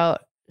talking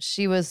about,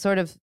 she was sort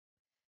of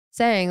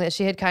saying that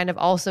she had kind of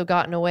also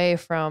gotten away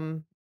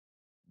from.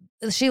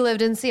 She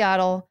lived in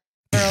Seattle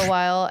for a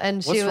while,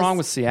 and what's wrong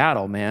with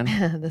Seattle,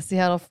 man? The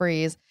Seattle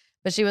freeze.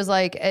 But she was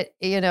like,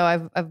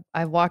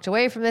 I've walked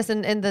away from this,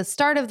 and in the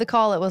start of the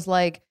call, it was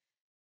like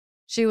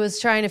she was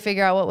trying to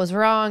figure out what was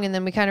wrong, and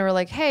then we kind of were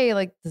like, hey,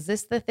 like, is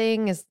this the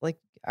thing? Is like,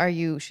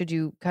 should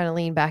you kind of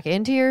lean back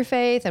into your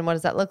faith, and what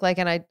does that look like?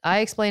 And I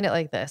explained it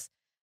like this.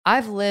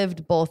 I've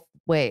lived both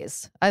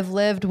ways. I've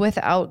lived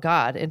without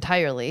God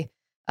entirely.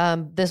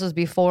 This was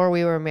before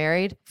we were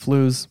married.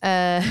 Flus.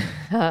 I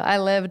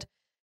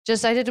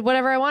did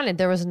whatever I wanted.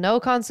 There was no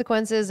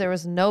consequences. There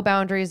was no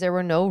boundaries. There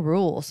were no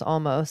rules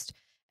almost.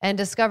 And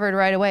discovered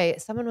right away.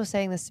 Someone was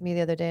saying this to me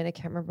the other day, and I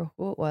can't remember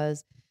who it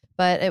was,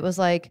 but it was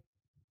like,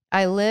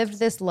 I lived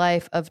this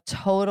life of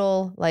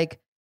total like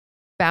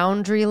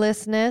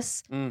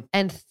boundarylessness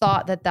and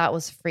thought that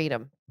was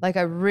freedom. Like,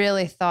 I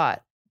really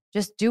thought,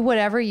 just do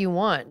whatever you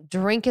want,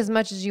 drink as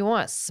much as you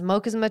want,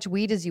 smoke as much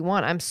weed as you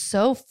want. I'm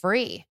so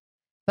free.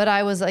 But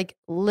I was like,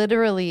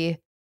 literally,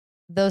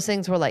 those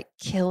things were like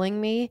killing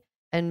me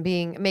and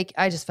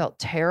I just felt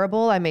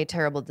terrible. I made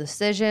terrible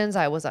decisions.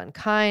 I was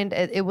unkind.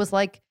 It was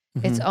like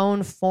its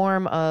own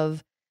form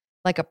of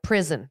like a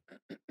prison.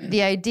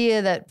 The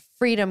idea that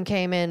freedom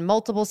came in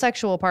multiple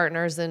sexual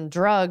partners and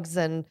drugs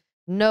and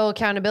no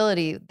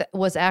accountability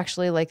was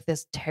actually like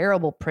this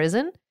terrible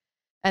prison.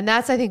 And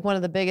that's, I think, one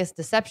of the biggest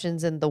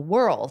deceptions in the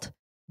world,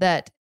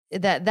 that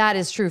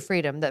is true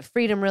freedom, that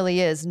freedom really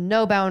is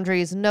no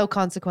boundaries, no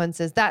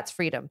consequences. That's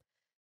freedom.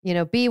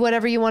 Be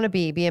whatever you want to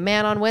be a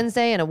man on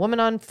Wednesday and a woman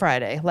on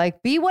Friday,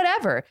 like be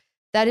whatever.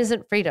 That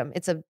isn't freedom.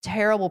 It's a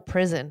terrible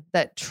prison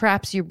that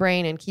traps your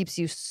brain and keeps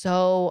you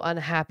so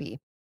unhappy.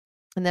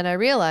 And then I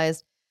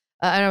realized,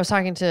 and I was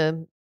talking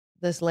to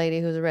this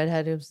lady who's a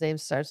redhead whose name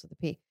starts with a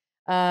P,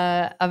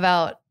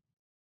 about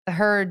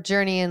her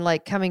journey and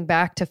like coming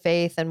back to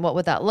faith and what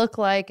would that look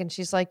like. And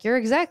she's like, you're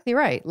exactly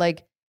right.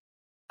 Like,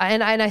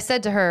 and I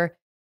said to her,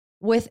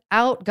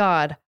 without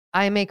God,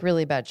 I make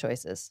really bad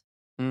choices.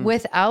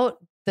 Without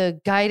the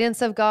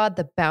guidance of God,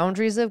 the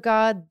boundaries of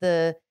God,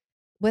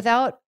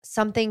 without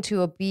something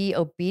to be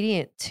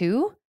obedient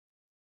to,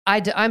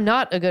 I'm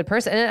not a good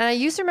person. And I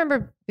used to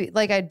remember,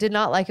 like, I did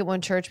not like it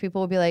when church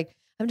people would be like,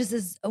 I'm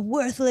just a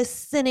worthless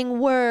sinning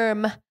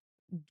worm.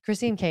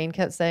 Christine Kane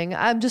kept saying,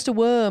 I'm just a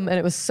worm. And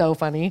it was so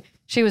funny.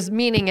 She was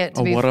meaning it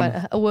to be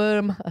fun. A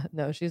worm.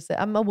 No, she said,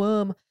 I'm a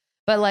worm.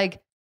 But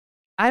like,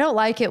 I don't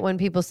like it when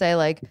people say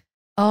like,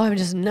 oh, I'm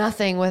just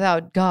nothing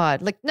without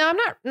God. Like, no, I'm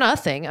not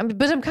nothing.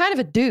 But I'm kind of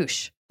a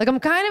douche. Like, I'm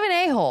kind of an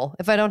a-hole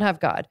if I don't have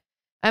God.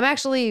 I'm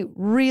actually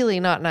really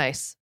not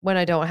nice when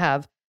I don't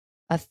have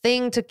a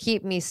thing to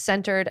keep me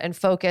centered and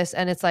focused.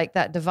 And it's like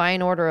that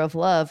divine order of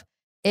love.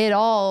 It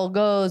all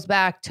goes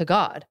back to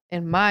God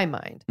in my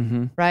mind,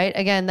 right?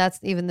 Again,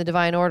 that's even the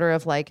divine order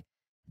of like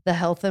the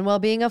health and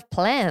well-being of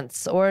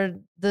plants or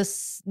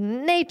this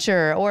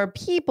nature or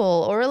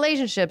people or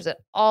relationships. It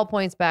all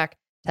points back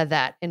to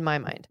that in my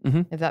mind,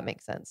 if that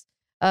makes sense.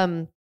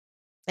 And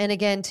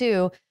again,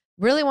 too,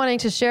 really wanting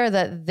to share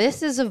that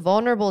this is a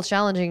vulnerable,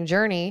 challenging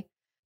journey,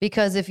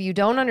 because if you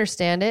don't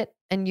understand it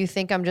and you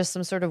think I'm just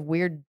some sort of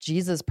weird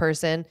Jesus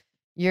person,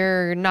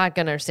 you're not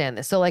going to understand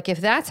this. So like,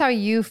 if that's how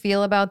you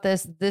feel about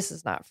this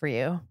is not for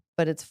you,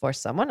 but it's for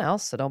someone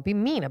else. So don't be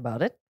mean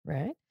about it.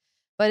 Right.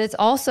 But it's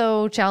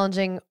also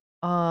challenging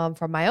from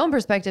my own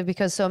perspective,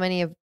 because so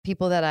many of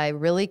people that I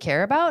really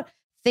care about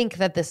think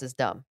that this is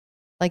dumb.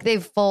 Like they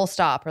full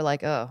stop or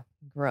like, oh,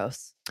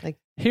 gross. Like,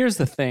 here's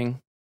the thing.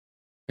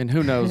 And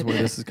who knows where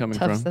this is coming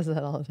Tuff from. says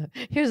that all the time.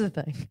 Here's the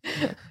thing.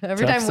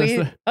 Every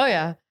time oh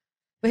yeah.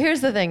 But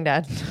here's the thing,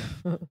 Dad.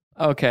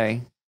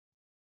 Okay.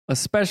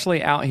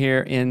 Especially out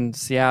here in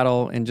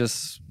Seattle and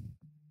just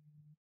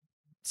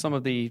some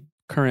of the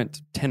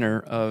current tenor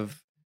of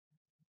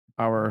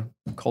our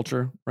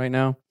culture right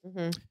now.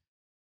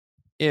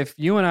 If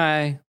you and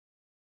I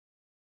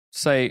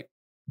say,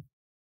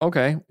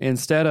 okay,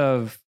 instead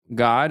of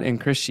God and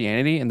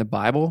Christianity and the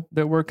Bible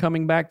that we're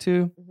coming back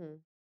to,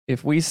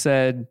 if we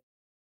said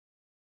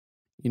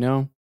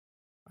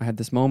I had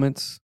this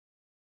moment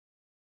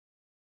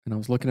and I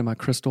was looking at my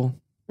crystal.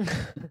 I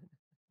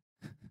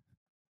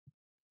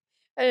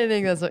didn't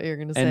think that's what you were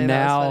going to say.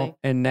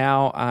 And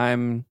now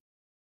I'm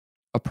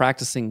a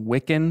practicing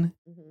Wiccan,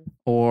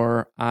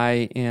 or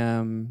I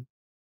am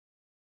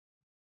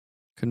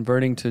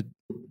converting to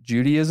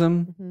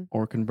Judaism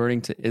or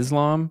converting to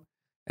Islam.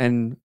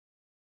 And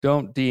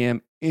don't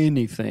DM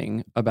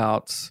anything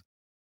about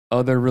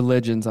other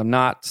religions. We're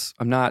not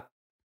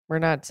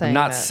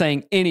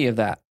saying any of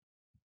that.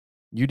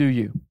 You do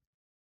you.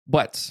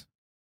 But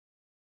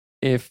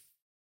if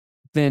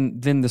then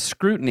the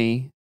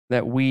scrutiny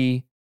that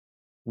we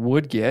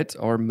would get,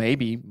 or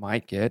maybe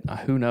might get,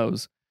 who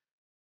knows,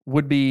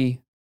 would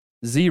be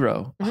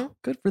 0. Oh,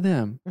 good for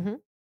them.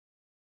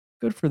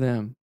 Good for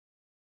them.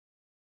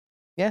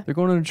 Yeah. They're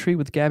going on a retreat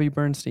with Gabby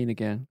Bernstein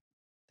again.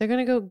 They're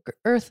going to go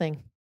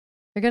earthing.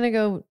 They're going to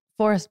go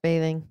forest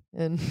bathing.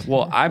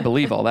 Well, I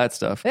believe all that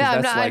stuff. Yeah,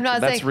 I'm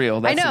not that's saying,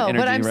 real. That's I know, energy,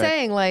 but I'm right?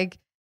 saying, like,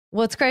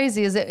 what's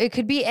crazy is it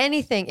could be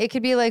anything. It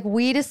could be like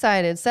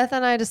Seth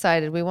and I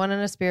decided we went on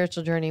a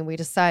spiritual journey. And we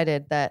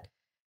decided that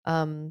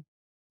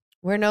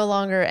we're no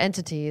longer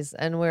entities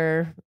and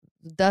we're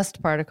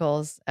dust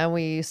particles, and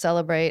we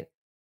celebrate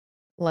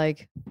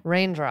like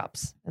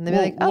raindrops. And they'd be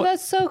like, oh,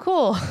 that's so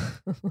cool.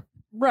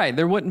 Right.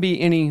 There wouldn't be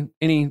any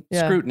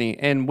scrutiny.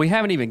 And we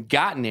haven't even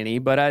gotten any,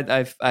 but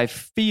I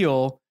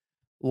feel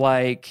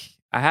like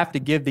I have to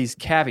give these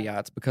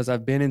caveats because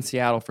I've been in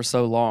Seattle for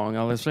so long.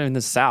 I was in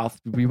the South.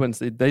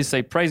 They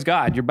say, praise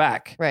God, you're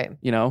back. Right.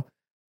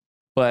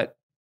 But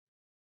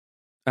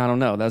I don't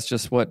know. That's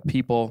just what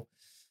people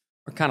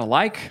are kind of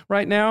like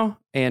right now.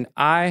 And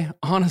I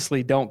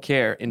honestly don't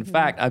care. In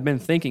fact, I've been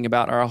thinking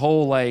about our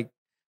whole, I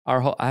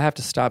have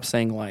to stop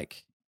saying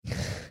like,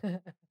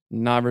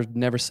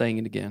 never saying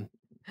it again.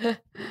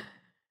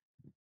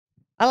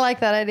 I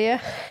like that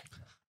idea.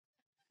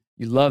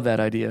 You love that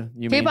idea.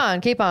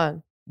 Keep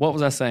on. What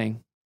was I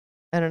saying?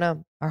 I don't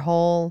know.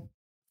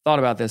 Thought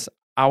about this.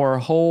 Our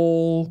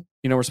whole,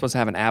 we're supposed to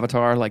have an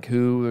avatar. Like,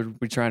 who are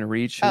we trying to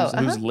reach?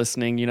 Who's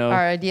listening?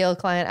 Our ideal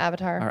client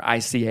avatar. Our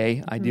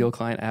ICA, ideal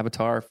client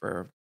avatar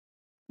for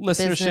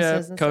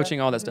listenership,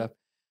 coaching, all that stuff.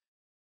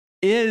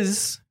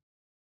 Okay,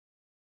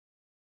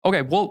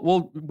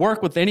 we'll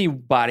work with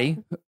anybody.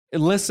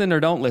 Listen or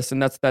don't listen.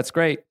 That's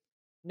great.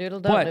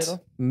 Noodle.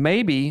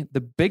 Maybe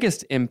the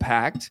biggest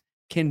impact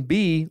can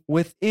be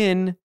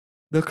within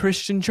the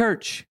Christian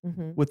church,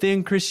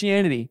 within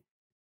Christianity,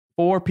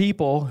 for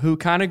people who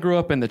kind of grew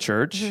up in the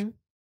church,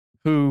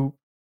 who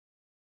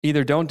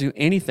either don't do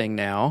anything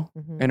now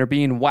and are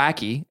being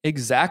wacky,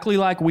 exactly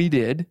like we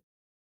did,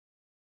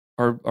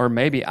 or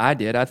maybe I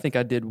did. I think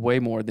I did way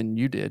more than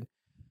you did.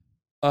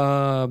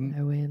 I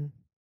win.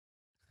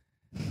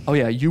 Oh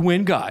yeah, you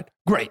win, God.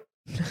 Great.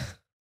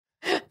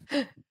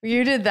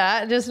 You did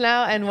that just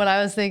now, and what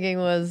I was thinking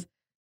was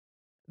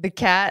the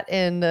cat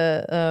in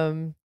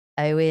the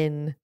I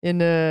win in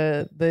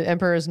the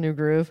Emperor's New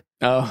Groove.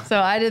 Oh, so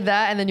I did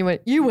that, and then you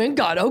went, you win,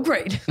 God. Oh,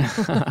 great.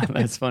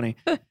 That's funny.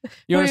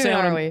 You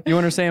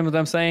understand what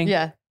I'm saying?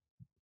 Yeah.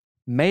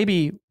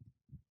 Maybe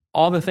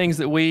all the things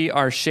that we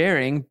are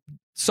sharing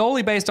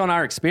solely based on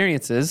our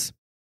experiences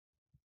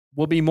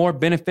will be more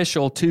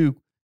beneficial to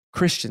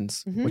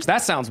Christians, which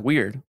that sounds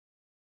weird.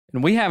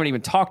 And we haven't even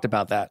talked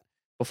about that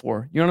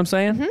before. You know what I'm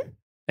saying?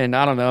 And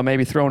I don't know,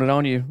 maybe throwing it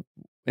on you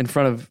in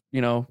front of,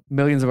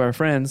 millions of our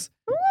friends.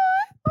 Okay.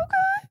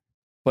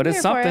 But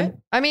it's something. It.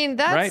 I mean,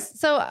 that's right?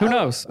 So who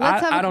knows?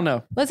 I don't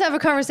know. Let's have a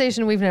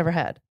conversation we've never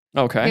had.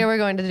 Okay. Here we're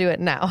going to do it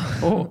now.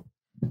 Oh.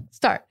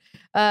 Start.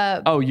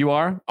 You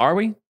are? Are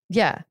we?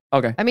 Yeah.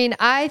 Okay. I mean,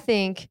 I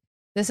think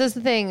this is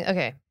the thing.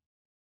 Okay.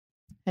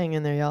 Hang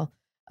in there, y'all.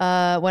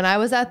 When I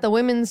was at the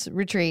women's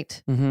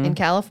retreat in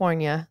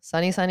California,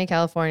 sunny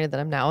California, that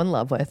I'm now in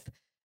love with,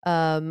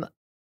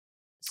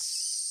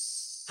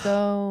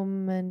 so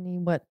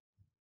many,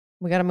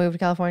 we got to move to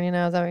California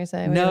now? Is that what you're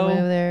saying? No, move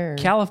there,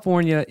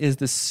 California is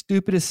the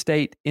stupidest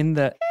state in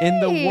the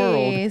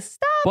world.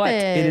 Stop but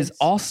it. It is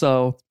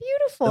also it's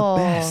beautiful.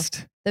 The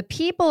best. The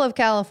people of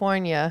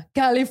California.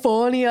 I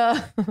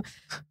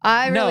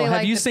really like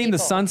have you seen the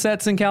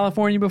sunsets in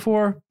California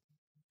before?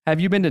 Have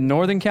you been to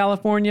Northern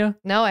California?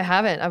 No, I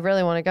haven't. I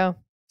really want to go.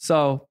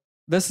 So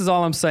this is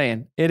all I'm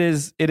saying. It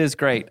is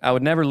great. I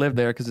would never live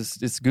there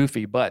because it's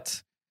goofy,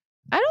 but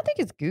I don't think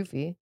it's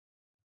goofy.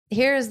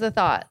 Here's the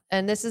thought,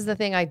 and this is the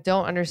thing I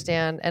don't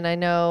understand, and I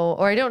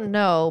don't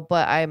know,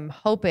 but I'm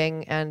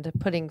hoping and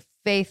putting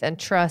faith and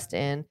trust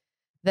in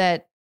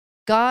that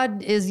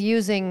God is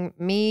using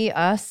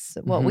us,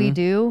 what we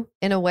do,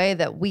 in a way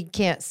that we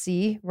can't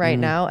see right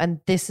now,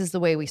 and this is the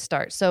way we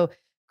start. So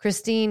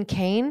Christine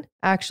Caine,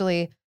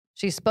 actually,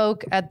 she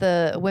spoke at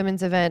the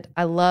women's event.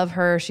 I love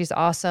her. She's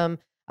awesome.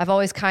 I've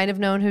always kind of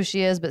known who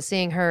she is, but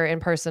seeing her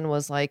in person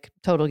was like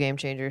total game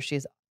changer.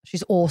 She's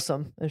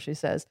awesome, as she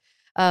says.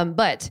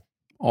 But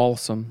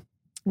awesome.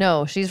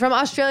 No, she's from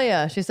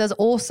Australia. She says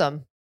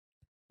awesome.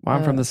 Well,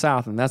 I'm from the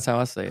South, and that's how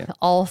I say it.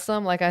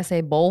 Awesome, like I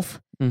say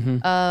both.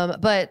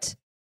 But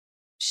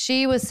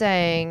she was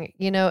saying,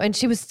 and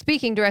she was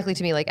speaking directly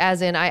to me, like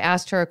as in I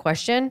asked her a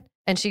question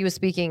and she was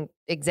speaking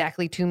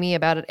exactly to me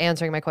about it,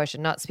 answering my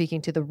question, not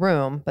speaking to the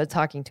room, but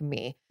talking to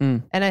me.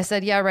 And I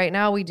said, yeah, right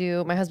now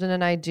my husband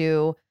and I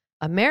do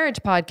a marriage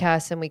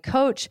podcast and we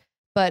coach.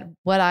 But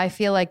what I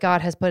feel like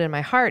God has put in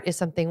my heart is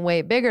something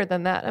way bigger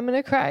than that. I'm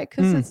going to cry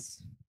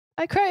because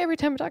I cry every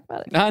time I talk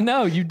about it. I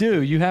know you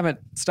do. You haven't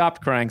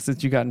stopped crying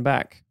since you gotten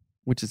back,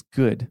 which is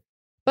good.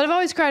 But I've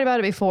always cried about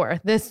it before,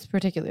 this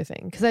particular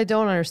thing, because I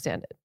don't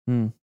understand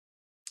it.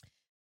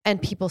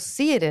 And people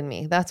see it in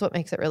me. That's what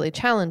makes it really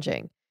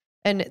challenging.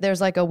 And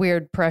there's like a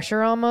weird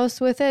pressure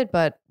almost with it,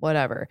 but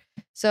whatever.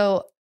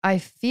 So I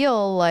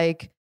feel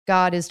like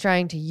God is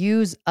trying to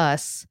use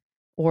us,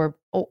 or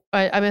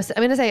I'm going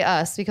to say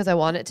us because I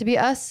want it to be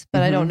us,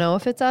 but I don't know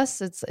if it's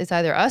us. It's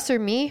either us or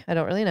me. I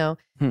don't really know.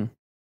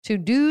 To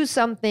do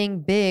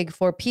something big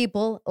for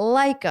people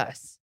like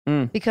us.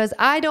 Because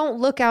I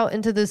don't look out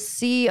into the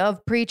sea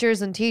of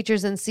preachers and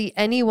teachers and see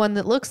anyone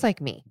that looks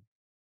like me.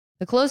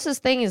 The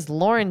closest thing is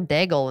Lauren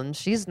Daigle, and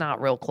she's not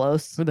real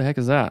close. Who the heck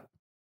is that?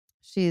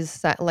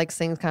 She's like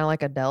sings kind of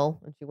like Adele,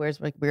 and she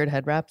wears like weird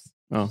head wraps.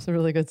 Oh. She's a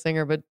really good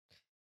singer, but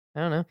I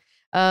don't know.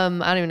 I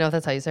don't even know if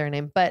that's how you say her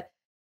name, but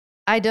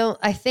I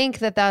think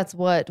that that's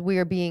what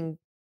we're being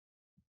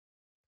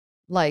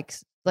like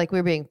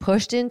we're being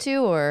pushed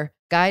into or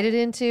guided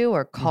into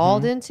or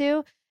called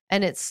into.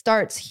 And it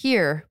starts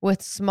here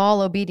with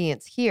small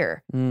obedience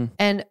here.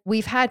 And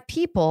we've had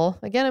people,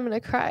 again, I'm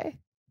going to cry.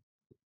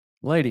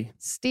 Lady.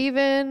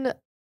 Stephen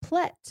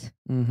Plett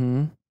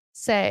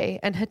say,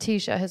 and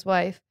Hatisha, his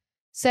wife,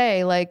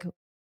 say like,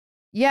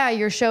 yeah,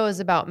 your show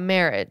is about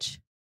marriage.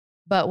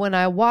 But when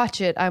I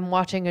watch it, I'm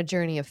watching a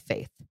journey of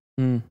faith.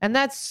 And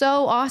that's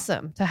so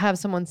awesome to have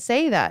someone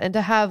say that and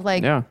to have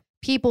like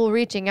people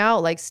reaching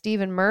out like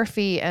Stephen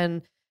Murphy.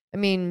 And I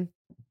mean.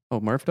 Oh,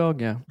 Murph Dog?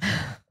 Yeah.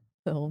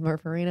 The old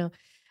Murpharino.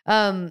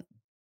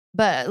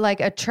 But like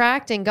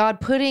attracting,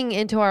 God putting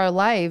into our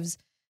lives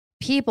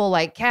people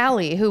like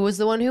Callie, who was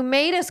the one who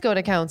made us go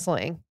to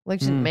counseling.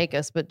 Like she didn't make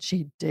us, but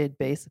she did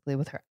basically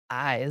with her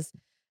eyes.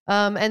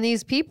 And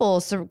these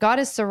people, God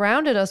has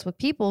surrounded us with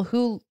people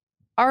who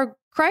are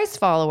Christ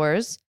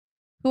followers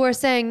who are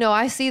saying, no,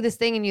 I see this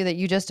thing in you that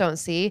you just don't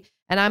see.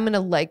 And I'm going to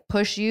like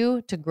push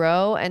you to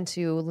grow and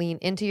to lean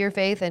into your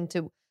faith and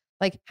to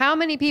like, how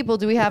many people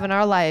do we have in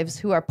our lives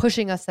who are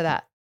pushing us to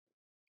that?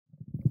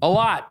 A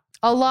lot.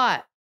 A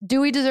lot. Do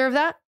we deserve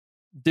that?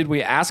 Did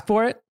we ask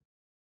for it?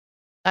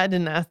 I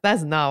didn't ask.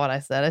 That's not what I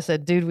said. I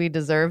said, dude, we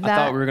deserve that. I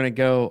thought we were going to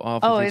go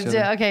off of each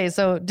other. Okay.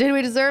 So did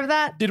we deserve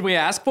that? Did we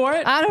ask for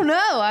it? I don't know.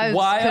 I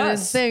Why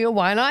was us? saying,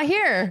 why not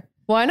here?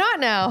 Why not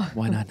now?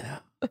 Why not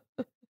now?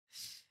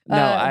 No,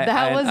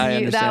 that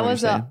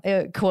was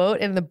a quote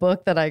in the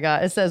book that I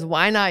got. It says,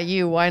 why not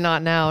you? Why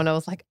not now? And I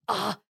was like,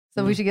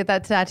 so we should get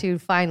that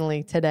tattooed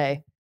finally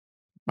today.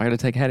 I got to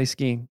take Hattie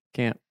skiing.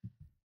 Can't.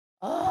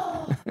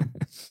 Oh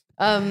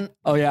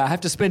yeah, I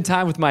have to spend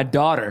time with my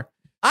daughter.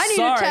 I need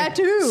a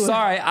tattoo.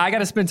 Sorry, I got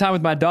to spend time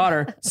with my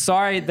daughter.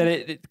 Sorry that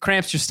it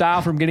cramps your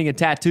style from getting a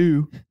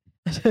tattoo.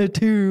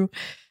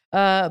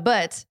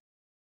 But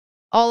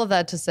all of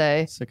that to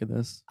say, sick of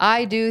this.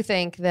 I do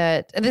think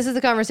that this is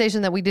the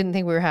conversation that we didn't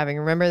think we were having.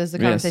 Remember, this is the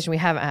conversation we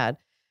haven't had.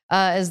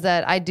 Is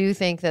that I do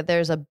think that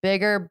there's a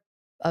bigger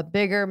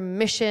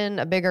mission,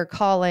 a bigger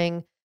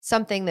calling,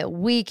 something that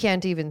we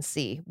can't even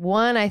see.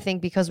 One, I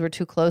think because we're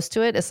too close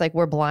to it, it's like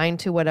we're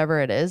blind to whatever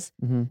it is.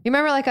 You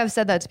remember, like I've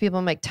said that to people,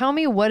 I'm like, tell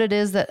me what it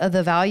is that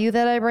the value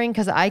that I bring,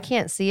 because I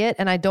can't see it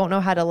and I don't know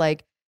how to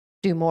like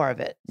do more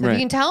of it. So if you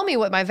can tell me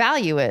what my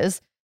value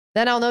is,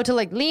 then I'll know to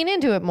like lean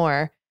into it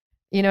more.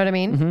 You know what I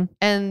mean?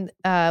 And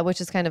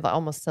which is kind of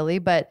almost silly,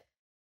 but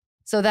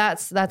so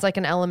that's like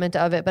an element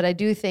of it. But I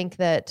do think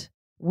that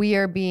we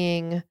are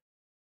being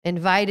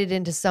invited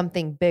into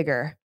something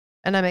bigger.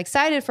 And I'm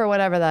excited for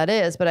whatever that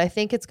is, but I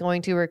think it's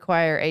going to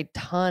require a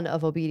ton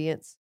of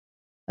obedience,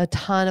 a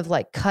ton of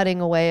like cutting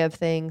away of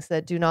things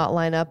that do not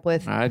line up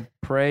with. I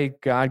pray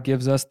God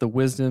gives us the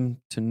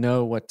wisdom to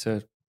know what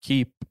to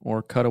keep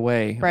or cut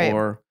away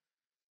or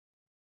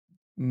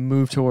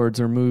move towards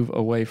or move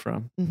away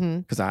from.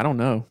 Because I don't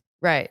know.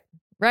 Right.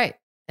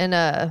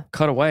 And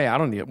cut away, I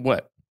don't need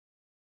what?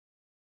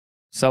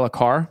 Sell a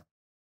car?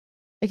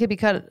 It could be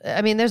cut.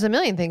 I mean, there's a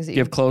million things that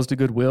give clothes to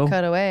Goodwill.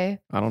 Cut away.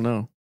 I don't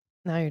know.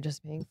 Now you're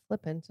just being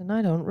flippant, and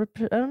I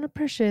don't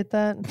appreciate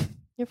that.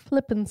 Your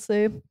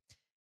flippancy.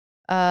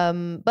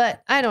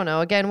 But I don't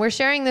know. Again, we're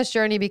sharing this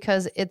journey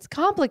because it's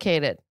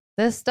complicated.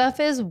 This stuff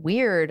is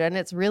weird and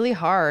it's really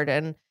hard.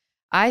 And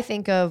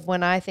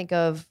when I think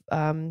of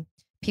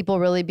people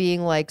really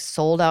being like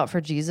sold out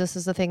for Jesus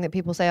is the thing that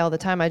people say all the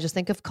time. I just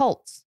think of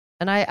cults,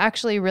 and I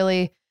actually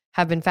really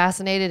have been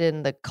fascinated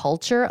in the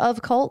culture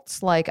of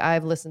cults. Like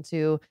I've listened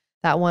to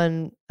that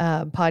one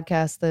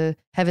podcast, the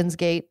Heaven's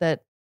Gate,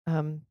 that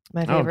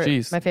my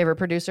favorite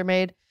producer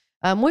made,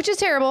 which is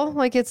terrible.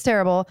 Like it's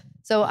terrible.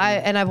 So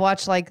I've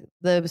watched like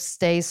the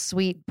Stay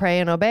Sweet, Pray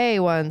and Obey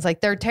ones.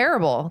 Like they're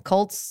terrible.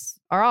 Cults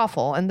are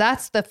awful. And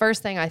that's the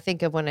first thing I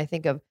think of when I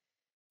think of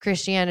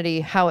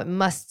Christianity how it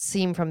must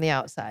seem from the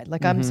outside.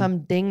 Like I'm Mhm.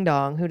 some ding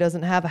dong who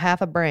doesn't have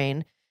half a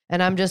brain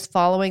and I'm just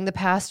following the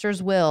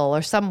pastor's will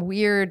or some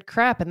weird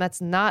crap. And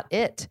that's not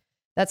it.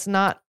 That's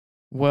not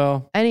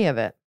Well, any of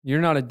it.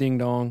 you're not a ding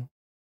dong,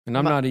 and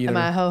I'm not either. Am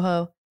I a ho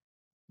ho?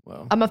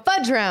 Well, I'm a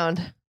fudge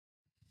round.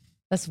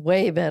 That's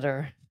way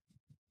better.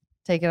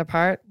 Take it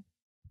apart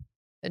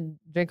and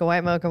drink a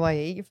white mocha while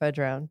you eat your fudge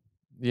round.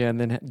 yeah,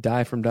 and then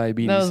die from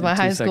diabetes. That was in my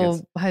 2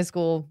 seconds. high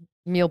school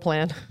meal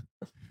plan.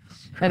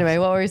 Anyway,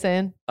 what were you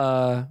saying?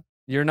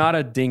 You're not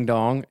a ding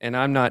dong, and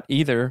I'm not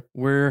either.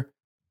 We're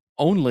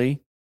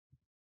only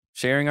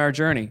sharing our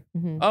journey.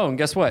 Mhm. Oh, and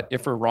guess what?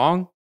 If we're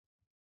wrong,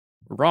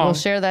 we're wrong. We'll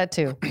share that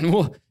too.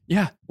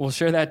 We'll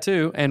share that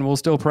too, and we'll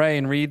still pray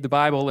and read the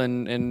Bible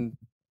and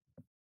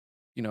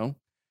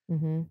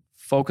Mm-hmm.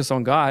 focus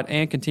on God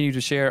and continue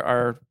to share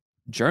our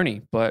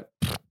journey. But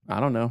I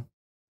don't know,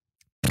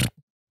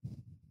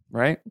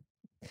 right?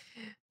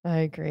 I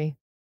agree.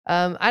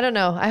 I don't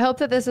know. I hope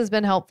that this has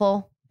been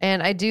helpful.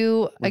 And I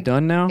do, We're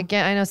done now.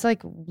 again, I know it's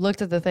like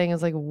looked at the thing,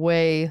 it's like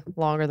way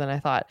longer than I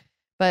thought.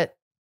 But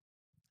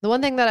the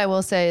one thing that I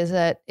will say is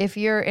that if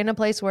you're in a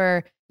place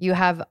where you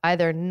have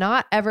either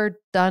not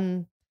ever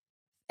done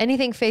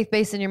anything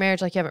faith-based in your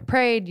marriage, like you haven't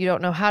prayed, you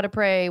don't know how to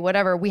pray,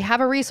 whatever, we have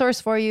a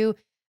resource for you.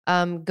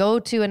 Go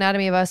to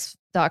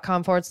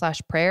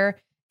anatomyofus.com/prayer.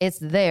 It's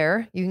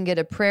there. You can get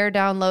a prayer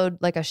download,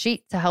 like a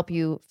sheet to help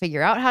you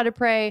figure out how to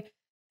pray.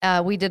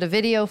 We did a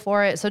video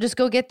for it. So just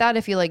go get that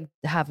if you like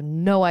have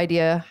no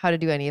idea how to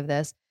do any of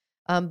this.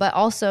 But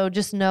also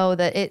just know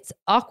that it's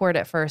awkward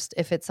at first.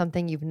 If it's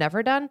something you've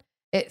never done,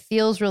 it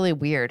feels really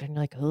weird. And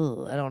you're like,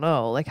 oh, I don't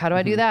know. Like, how do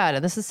I do that?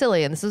 And this is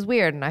silly and this is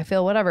weird. And I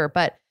feel whatever.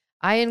 But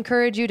I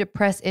encourage you to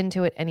press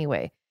into it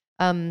anyway.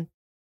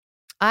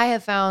 I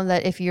have found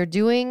that if you're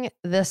doing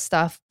this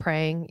stuff,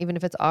 praying, even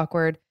if it's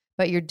awkward,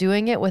 but you're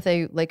doing it with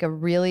a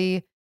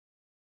really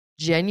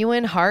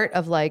genuine heart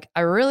of like, I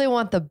really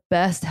want the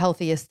best,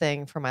 healthiest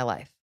thing for my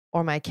life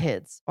or my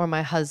kids or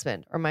my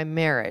husband or my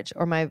marriage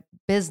or my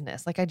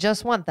business. Like, I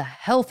just want the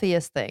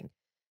healthiest thing.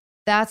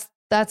 That's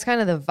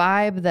kind of the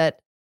vibe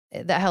that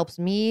helps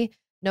me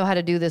know how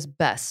to do this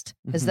best,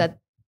 is that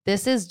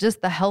this is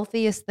just the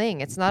healthiest thing.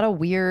 It's not a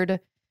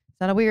weird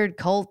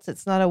cult.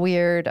 It's not a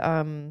weird,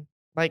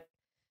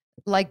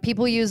 like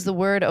people use the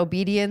word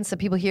obedience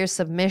and people hear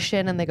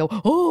submission and they go,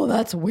 oh,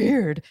 that's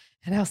weird.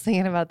 And I was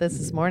thinking about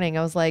this morning.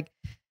 I was like,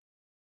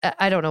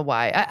 I don't know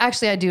why.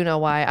 I do know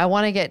why. I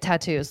want to get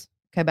tattoos.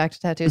 Okay, back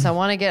to tattoos. I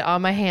want to get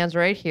on my hands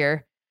right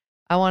here.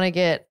 I want to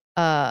get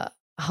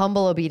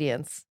humble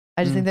obedience.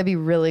 I just think that'd be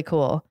really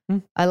cool.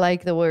 I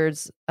like the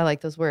words. I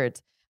like those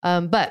words.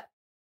 But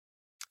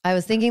I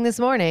was thinking this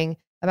morning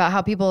about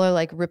how people are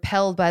like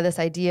repelled by this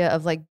idea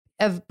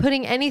of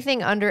putting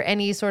anything under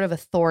any sort of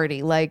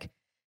authority. Like,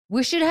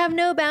 we should have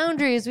no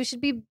boundaries. We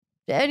should be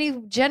any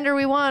gender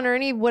we want or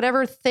any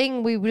whatever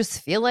thing we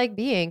just feel like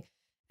being.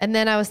 And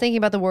then I was thinking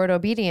about the word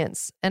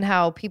obedience and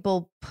how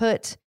people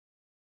put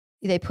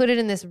it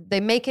in this, they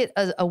make it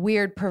a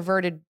weird,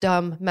 perverted,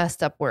 dumb,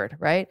 messed up word,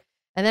 right?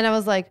 And then I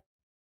was like,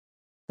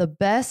 the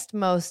best,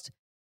 most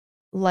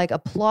like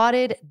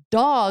applauded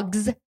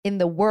dogs in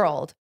the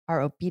world are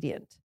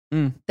obedient.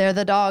 They're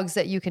the dogs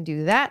that you can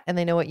do that and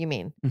they know what you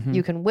mean.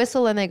 You can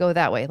whistle and they go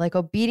that way. Like,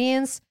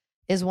 obedience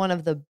is one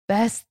of the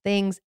best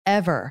things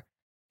ever.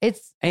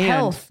 It's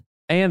health.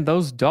 And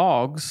those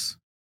dogs,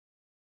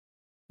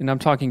 and I'm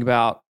talking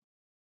about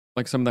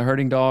like some of the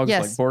herding dogs,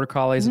 like border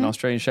collies and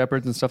Australian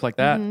shepherds and stuff like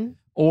that,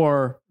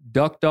 or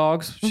duck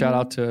dogs. Shout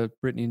out to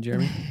Brittany and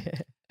Jeremy.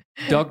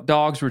 Duck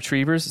dogs,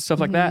 retrievers, stuff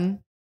like that.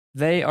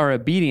 They are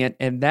obedient,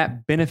 and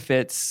that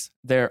benefits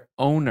their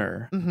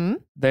owner.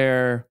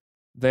 Their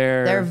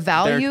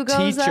value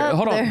goes teacher. up.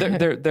 Hold on.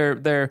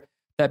 Their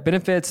that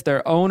benefits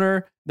their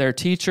owner, their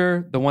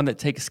teacher, the one that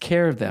takes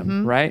care of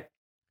them, right?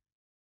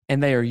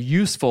 And they are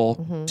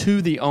useful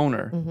to the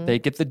owner. They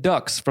get the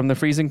ducks from the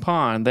freezing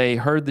pond. They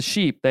herd the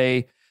sheep.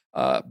 They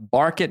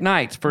bark at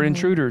night for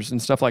intruders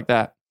and stuff like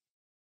that.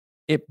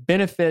 It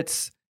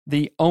benefits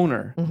the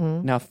owner.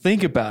 Now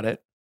think about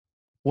it.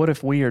 What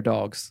if we are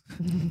dogs?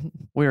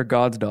 We are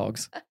God's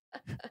dogs.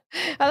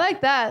 I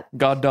like that.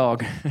 God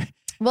dog.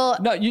 Well,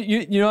 no,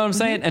 you know what I'm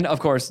saying? And of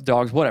course,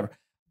 dogs, whatever.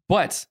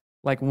 But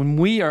like when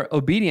we are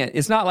obedient,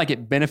 it's not like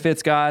it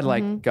benefits God,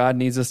 like God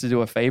needs us to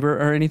do a favor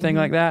or anything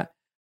like that.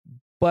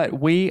 But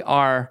we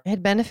are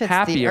it benefits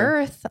happier. The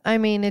earth. I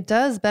mean, it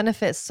does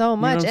benefit so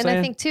much. And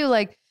I think too,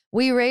 like,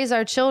 we raise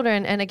our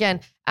children, and again,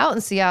 out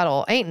in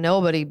Seattle, ain't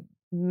nobody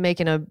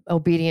making an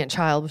obedient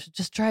child, which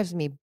just drives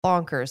me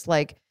bonkers.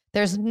 Like,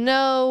 there's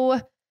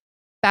no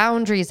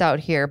boundaries out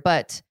here,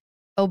 but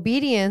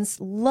obedience,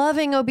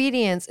 loving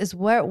obedience is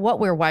what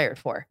we're wired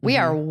for. We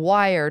are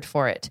wired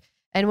for it.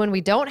 And when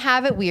we don't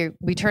have it,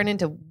 we turn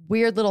into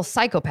weird little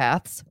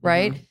psychopaths,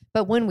 right?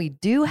 But when we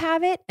do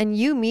have it and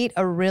you meet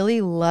a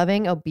really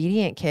loving,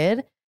 obedient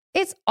kid,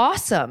 it's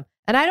awesome.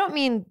 And I don't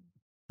mean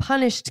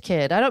punished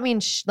kid. I don't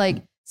mean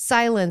like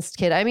silenced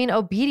kid. I mean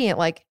obedient,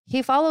 like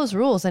he follows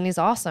rules and he's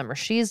awesome. Or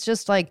she's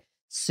just like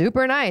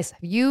super nice.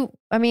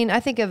 I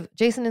think of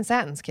Jason and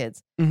Satin's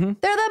kids. Mhm.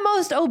 They're the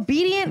most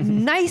obedient,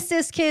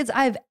 nicest kids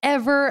I've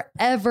ever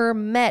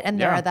met. And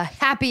they're the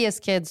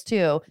happiest kids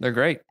too. They're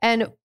great.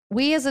 And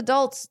we as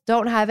adults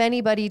don't have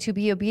anybody to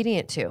be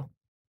obedient to.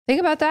 Think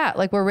about that.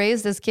 Like, we're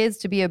raised as kids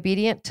to be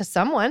obedient to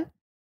someone,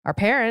 our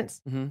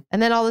parents. Mhm.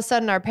 And then all of a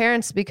sudden our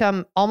parents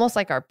become almost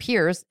like our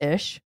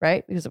peers-ish,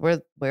 right? Because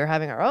we're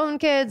having our own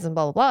kids and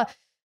blah, blah, blah.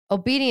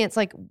 Obedience,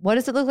 like, what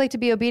does it look like to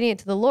be obedient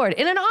to the Lord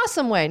in an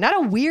awesome way? Not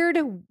a weird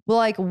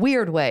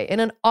way, in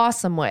an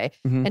awesome way.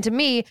 Mhm. And to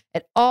me,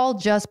 it all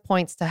just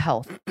points to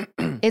health.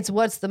 It's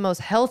what's the most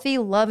healthy,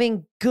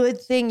 loving, good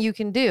thing you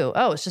can do.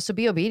 Oh, it's just to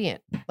be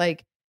obedient.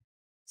 Like,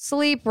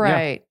 sleep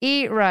right,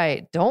 eat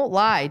right, don't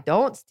lie,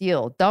 don't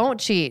steal, don't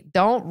cheat,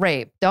 don't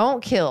rape,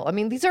 don't kill. I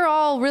mean, these are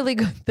all really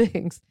good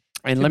things.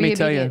 And let me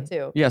tell you,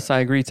 yes, I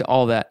agree to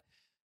all that.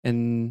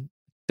 And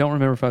don't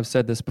remember if I've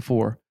said this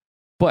before,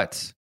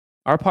 but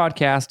our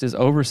podcast is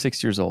over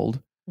 6 years old.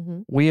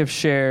 Mm-hmm. We have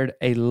shared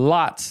a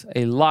lot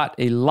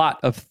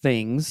of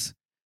things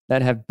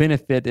that have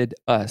benefited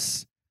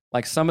us.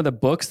 Like some of the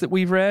books that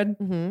we've read,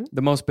 Mm-hmm.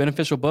 the most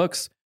beneficial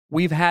books,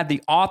 we've had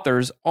the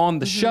authors on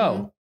the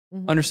show.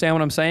 Mm-hmm. Understand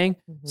what I'm saying?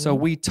 Mm-hmm. So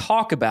we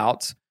talk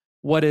about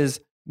what is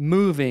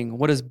moving,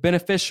 what is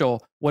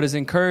beneficial, what is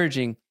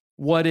encouraging,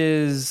 what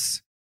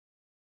is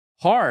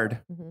hard,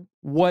 Mm-hmm.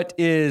 what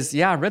is,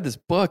 I read this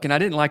book and I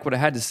didn't like what I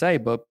had to say,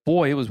 but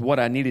boy, it was what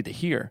I needed to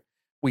hear.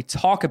 We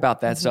talk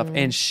about that stuff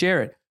and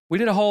share it. We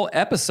did a whole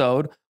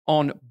episode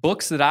on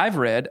books that I've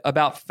read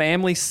about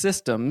family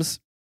systems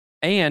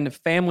and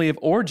family of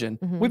origin.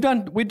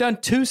 Mm-hmm. We've done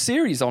 2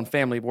 series on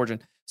family of origin.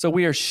 So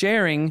we are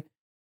sharing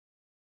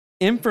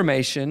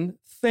information,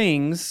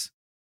 things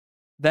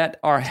that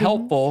are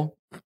helpful,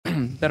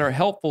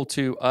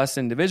 to us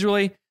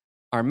individually,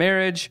 our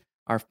marriage,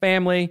 our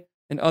family,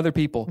 and other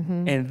people.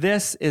 Mm-hmm. And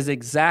this is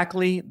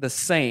exactly the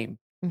same,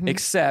 Mm-hmm.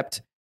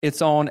 except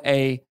it's on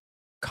a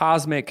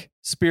cosmic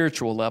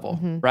spiritual level,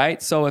 Mm-hmm.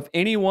 right? So if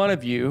any one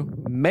of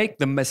you make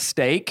the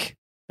mistake,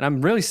 and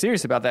I'm really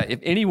serious about that, if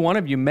any one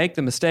of you make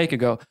the mistake and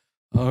go,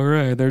 all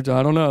right, I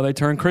don't know, they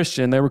turned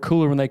Christian, they were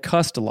cooler when they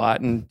cussed a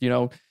lot and,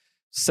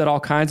 said all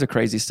kinds of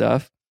crazy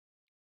stuff.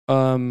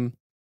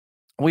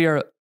 We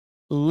are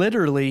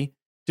literally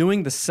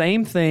doing the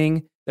same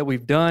thing that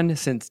we've done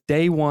since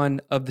day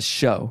one of the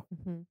show,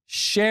 Mm-hmm.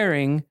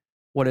 sharing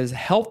what is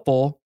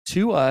helpful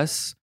to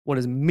us, what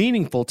is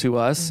meaningful to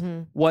us,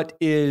 Mm-hmm. what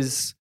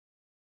is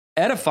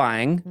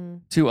edifying Mm-hmm.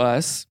 to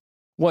us,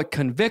 what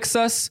convicts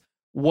us,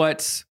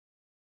 what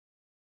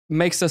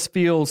makes us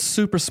feel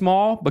super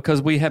small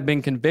because we have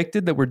been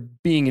convicted that we're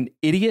being an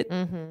idiot,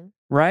 Mm-hmm.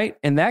 right?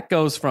 And that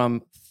goes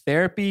from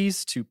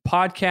therapies to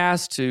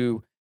podcasts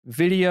to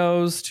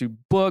videos to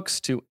books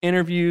to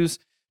interviews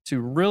to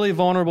really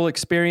vulnerable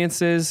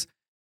experiences.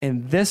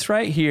 And this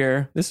right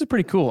here, this is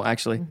pretty cool,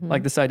 actually. Mhm.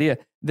 Like this idea.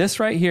 This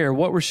right here,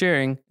 what we're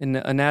sharing in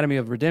the Anatomy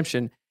of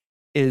Redemption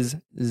is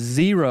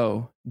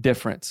zero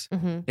difference,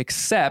 Mm-hmm.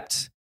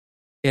 except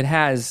it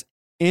has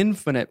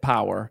infinite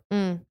power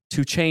Mm.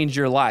 to change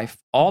your life.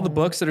 All the Mhm.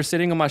 books that are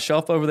sitting on my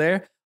shelf over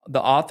there,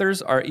 the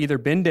authors are either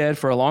been dead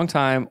for a long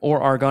time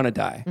or are going to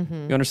die.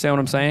 Mm-hmm. You understand what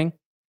I'm saying?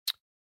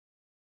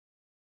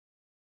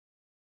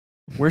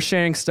 We're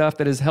sharing stuff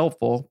that is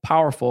helpful,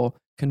 powerful,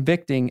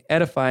 convicting,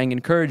 edifying,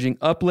 encouraging,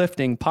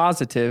 uplifting,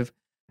 positive,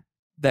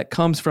 that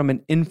comes from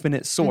an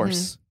infinite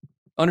source.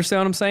 Understand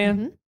what I'm saying?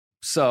 Mhm.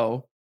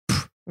 So,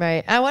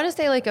 Right. I want to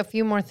say like a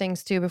few more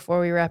things too before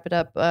we wrap it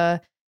up.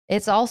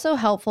 It's also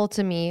helpful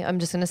to me. I'm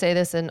just going to say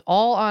this in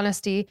all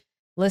honesty.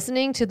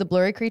 Listening to the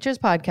Blurry Creatures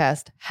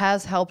podcast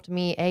has helped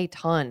me a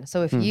ton.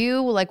 So if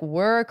you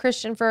were a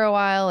Christian for a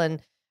while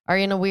and are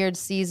in a weird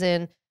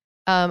season,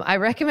 I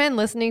recommend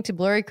listening to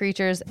Blurry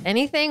Creatures.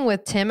 Anything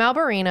with Tim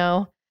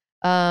Alberino,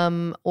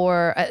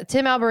 or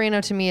Tim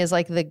Alberino to me is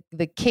like the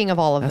king of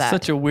all of that's that.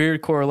 such a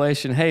weird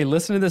correlation. Hey,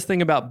 listen to this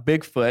thing about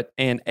Bigfoot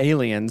and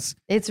aliens.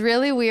 It's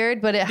really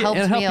weird, but it helps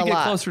It'll help me you a get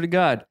lot. closer to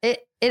God.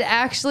 It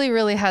actually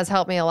really has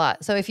helped me a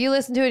lot. So if you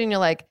listen to it and you're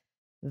like,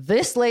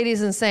 this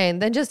lady's insane,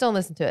 then just don't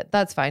listen to it.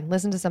 That's fine.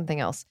 Listen to something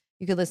else.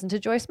 You could listen to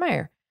Joyce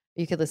Meyer.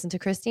 You could listen to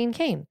Christine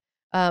Kane,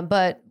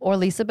 or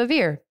Lisa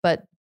Bevere.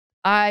 But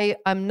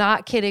I'm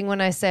not kidding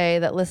when I say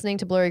that listening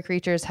to Blurry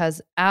Creatures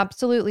has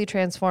absolutely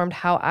transformed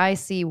how I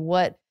see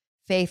what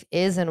faith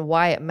is and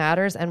why it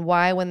matters, and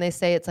why when they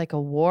say it's like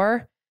a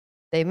war,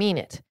 they mean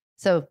it.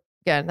 So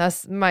again,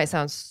 that might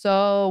sound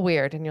so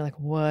weird. And you're like,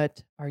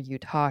 what are you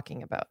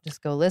talking about?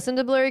 Just go listen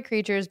to Blurry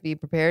Creatures. Be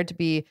prepared to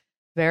be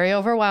very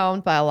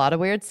overwhelmed by a lot of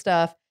weird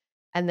stuff.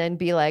 And then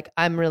be like,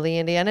 I'm really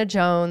Indiana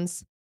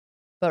Jones,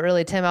 but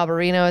really Tim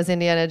Alberino is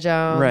Indiana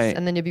Jones. Right.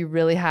 And then you'll be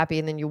really happy.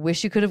 And then you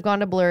wish you could have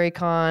gone to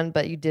BlurryCon,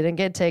 but you didn't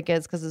get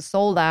tickets because it's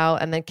sold out.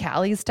 And then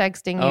Callie's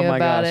texting Oh you my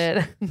about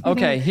gosh. it.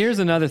 Okay, here's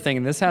another thing,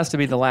 and this has to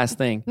be the last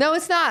thing. No,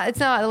 it's not. It's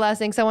not the last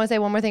thing. So I want to say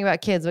one more thing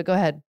about kids, but go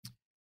ahead.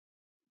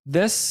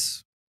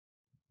 This,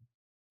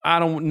 I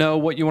don't know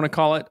what you want to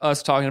call it,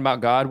 us talking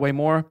about God way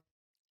more,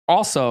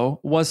 also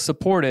was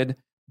supported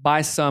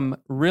by some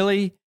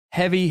really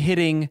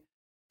heavy-hitting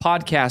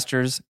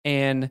podcasters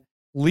and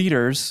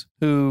leaders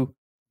who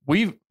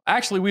we've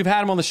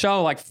had them on the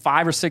show like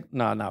 5 or 6,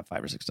 no, not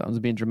 5 or 6 times,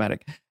 being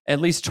dramatic, at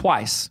least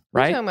twice, What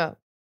are right? you talking about?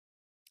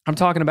 I'm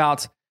talking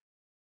about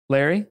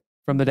Larry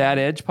from the Dad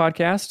Edge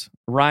podcast,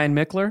 Ryan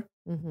Mickler,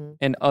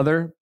 and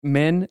other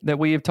men that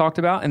we have talked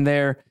about, and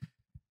they're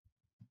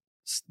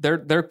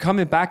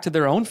coming back to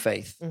their own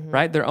faith,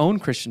 right? Their own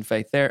Christian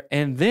faith there.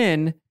 And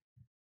then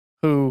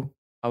who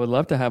I would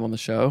love to have on the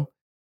show,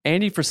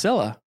 Andy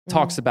Frisella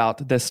talks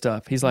about this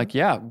stuff. He's like,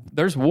 yeah,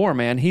 there's war,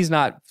 man. He's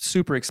not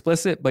super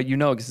explicit, but you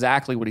know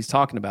exactly what he's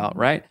talking about,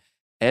 right?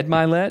 Ed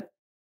Milet,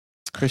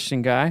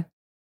 Christian guy.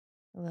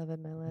 I love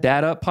Ed Milet.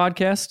 Dad Up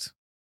podcast.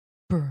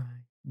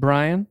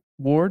 Brian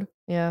Ward.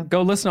 Yeah.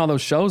 Go listen to all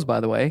those shows, by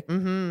the way.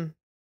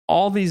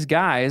 All these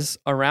guys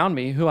around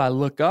me who I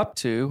look up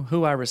to,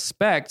 who I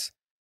respect,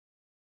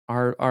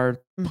 are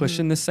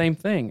pushing the same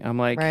thing. I'm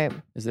like,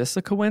 is this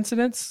a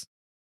coincidence?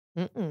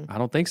 I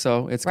don't think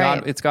so. It's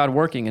God. It's God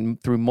working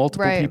through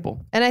multiple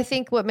people. And I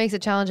think what makes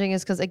it challenging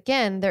is because,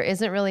 again, there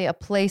isn't really a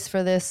place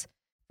for this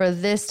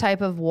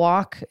type of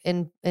walk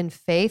in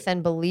faith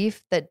and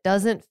belief that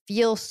doesn't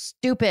feel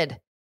stupid.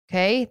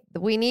 Okay,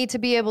 we need to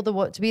be able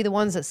to be the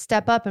ones that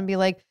step up and be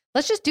like,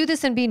 let's just do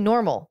this and be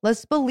normal.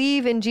 Let's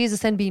believe in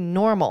Jesus and be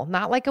normal,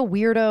 not like a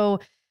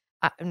weirdo.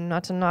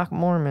 Not to knock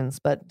Mormons,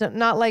 but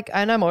not like,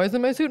 and I'm always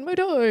in my suit and my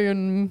tie,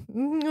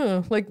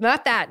 and like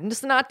not that, and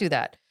just not do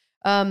that.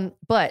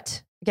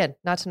 But again,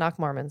 not to knock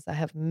Mormons. I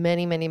have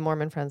many, many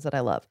Mormon friends that I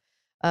love.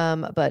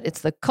 But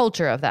it's the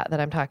culture of that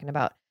I'm talking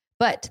about.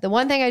 But the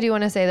one thing I do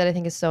want to say that I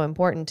think is so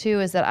important too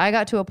is that I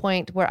got to a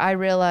point where I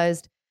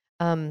realized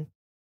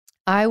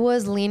I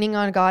was leaning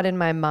on God in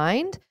my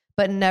mind,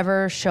 but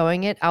never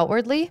showing it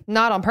outwardly.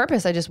 Not on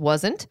purpose. I just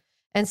wasn't.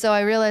 And so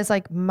I realized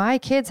like my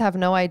kids have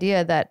no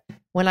idea that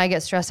when I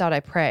get stressed out, I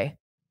pray.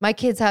 My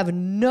kids have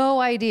no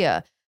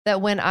idea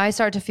that when I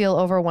start to feel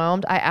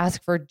overwhelmed, I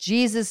ask for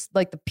Jesus,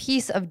 like the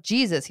peace of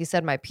Jesus. He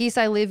said, my peace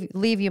I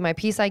leave you, my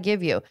peace I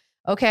give you.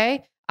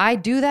 Okay. I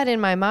do that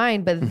in my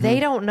mind, but they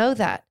don't know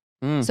that.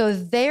 So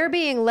they're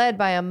being led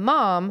by a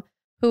mom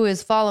who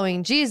is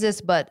following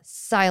Jesus, but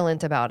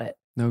silent about it.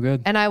 No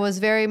good. And I was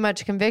very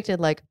much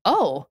convicted, like,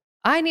 oh,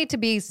 I need to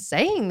be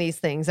saying these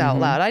things out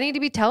loud. I need to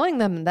be telling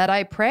them that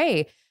I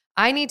pray.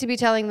 I need to be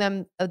telling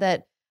them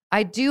that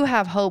I do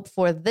have hope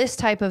for this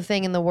type of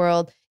thing in the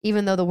world,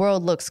 even though the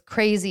world looks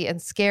crazy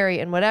and scary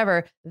and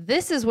whatever.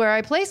 This is where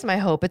I place my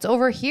hope. It's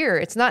over here.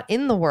 It's not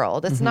in the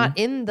world. It's not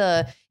in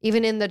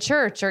even in the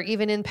church or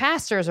even in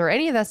pastors or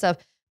any of that stuff.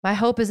 My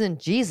hope is in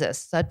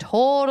Jesus. It's a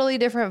totally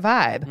different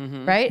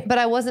vibe, right? But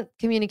I wasn't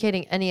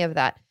communicating any of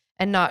that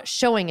and not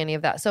showing any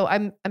of that. So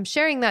I'm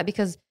sharing that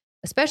because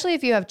especially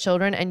if you have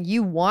children and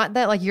you want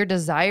that, like your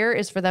desire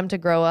is for them to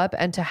grow up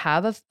and to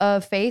have a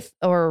faith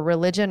or a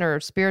religion or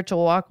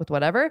spiritual walk with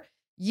whatever,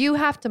 you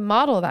have to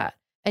model that.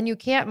 And you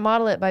can't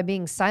model it by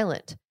being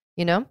silent,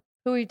 you know?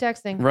 Who are you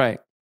texting? Right.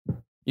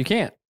 You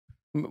can't.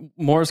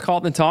 More is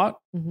called than taught.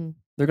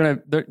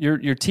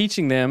 You're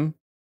teaching them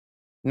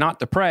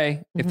not to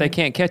pray if they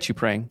can't catch you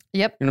praying.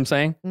 Yep. You know what I'm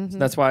saying? So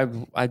that's why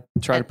I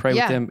try to pray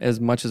with them as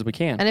much as we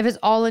can. And if it's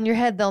all in your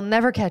head, they'll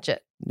never catch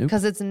it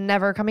because it's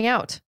never coming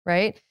out,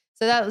 right?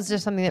 So that was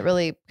just something that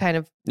really kind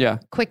of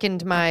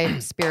quickened my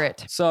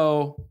spirit.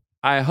 So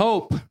I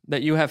hope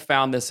that you have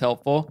found this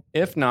helpful.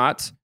 If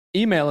not,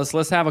 email us.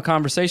 Let's have a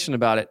conversation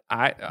about it.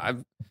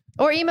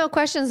 Or email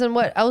questions and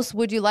what else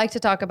would you like to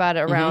talk about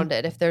around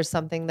it if there's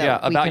something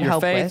that we about can your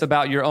help faith, with.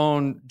 about your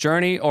own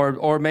journey,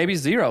 or maybe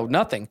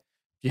nothing.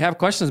 If you have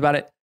questions about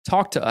it,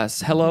 talk to us.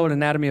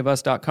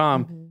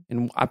 hello@anatomyofus.com.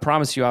 And I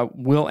promise you I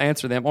will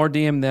answer them, or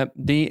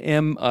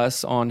DM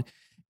us on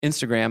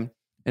Instagram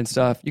and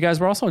stuff. You guys,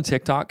 we're also on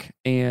TikTok,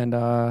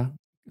 and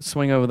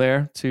swing over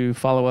there to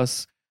follow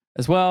us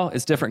as well.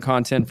 It's different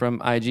content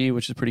from IG,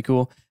 which is pretty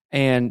cool.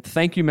 And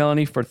thank you,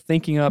 Melanie, for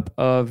thinking up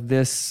of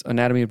this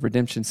Anatomy of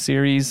Redemption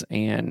series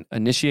and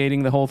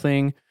initiating the whole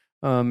thing.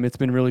 It's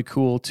been really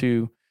cool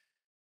to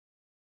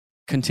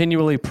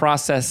continually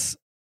process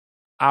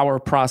our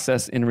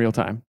process in real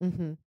time.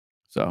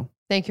 So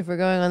thank you for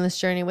going on this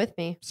journey with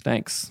me.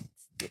 Thanks.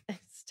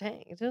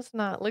 Just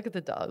not look at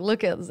the dog.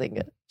 Look at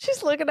Zinga.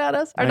 She's looking at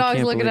us. Our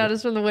dog's looking at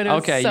us from the window.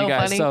 Okay, so you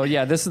guys. Funny. So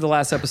yeah, this is the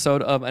last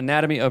episode of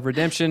Anatomy of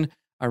Redemption.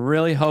 I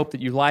really hope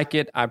that you like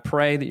it. I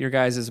pray that your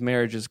guys'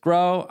 marriages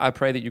grow. I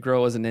pray that you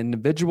grow as an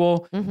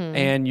individual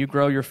and you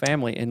grow your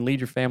family and lead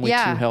your family to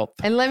health.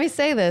 And let me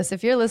say this: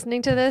 if you're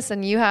listening to this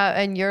and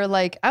you're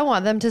like, I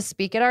want them to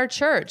speak at our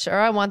church, or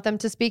I want them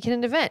to speak at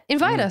an event,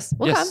 invite us.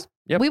 We'll come.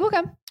 Yep. We will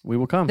come. We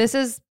will come.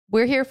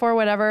 We're here for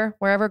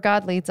wherever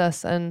God leads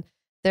us. And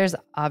there's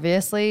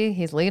obviously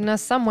He's leading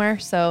us somewhere.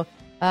 So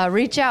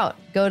reach out.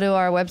 Go to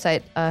our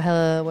website.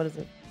 What is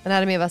it?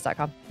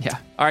 anatomyofus.com. Yeah.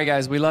 All right,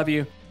 guys. We love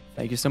you.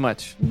 Thank you so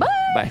much. Bye.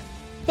 Bye.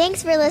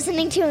 Thanks for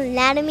listening to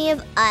Anatomy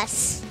of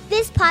Us.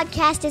 This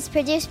podcast is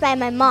produced by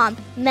my mom,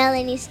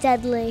 Melanie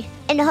Studley,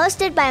 and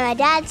hosted by my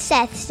dad,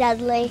 Seth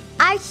Studley.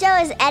 Our show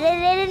is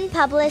edited and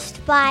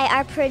published by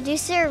our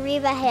producer,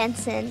 Reba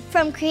Hansen,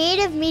 from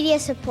Creative Media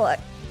Support.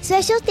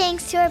 Special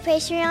thanks to our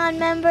Patreon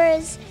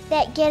members,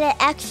 that get an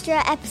extra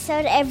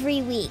episode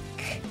every week.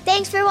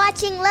 Thanks for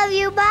watching. Love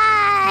you.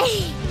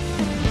 Bye.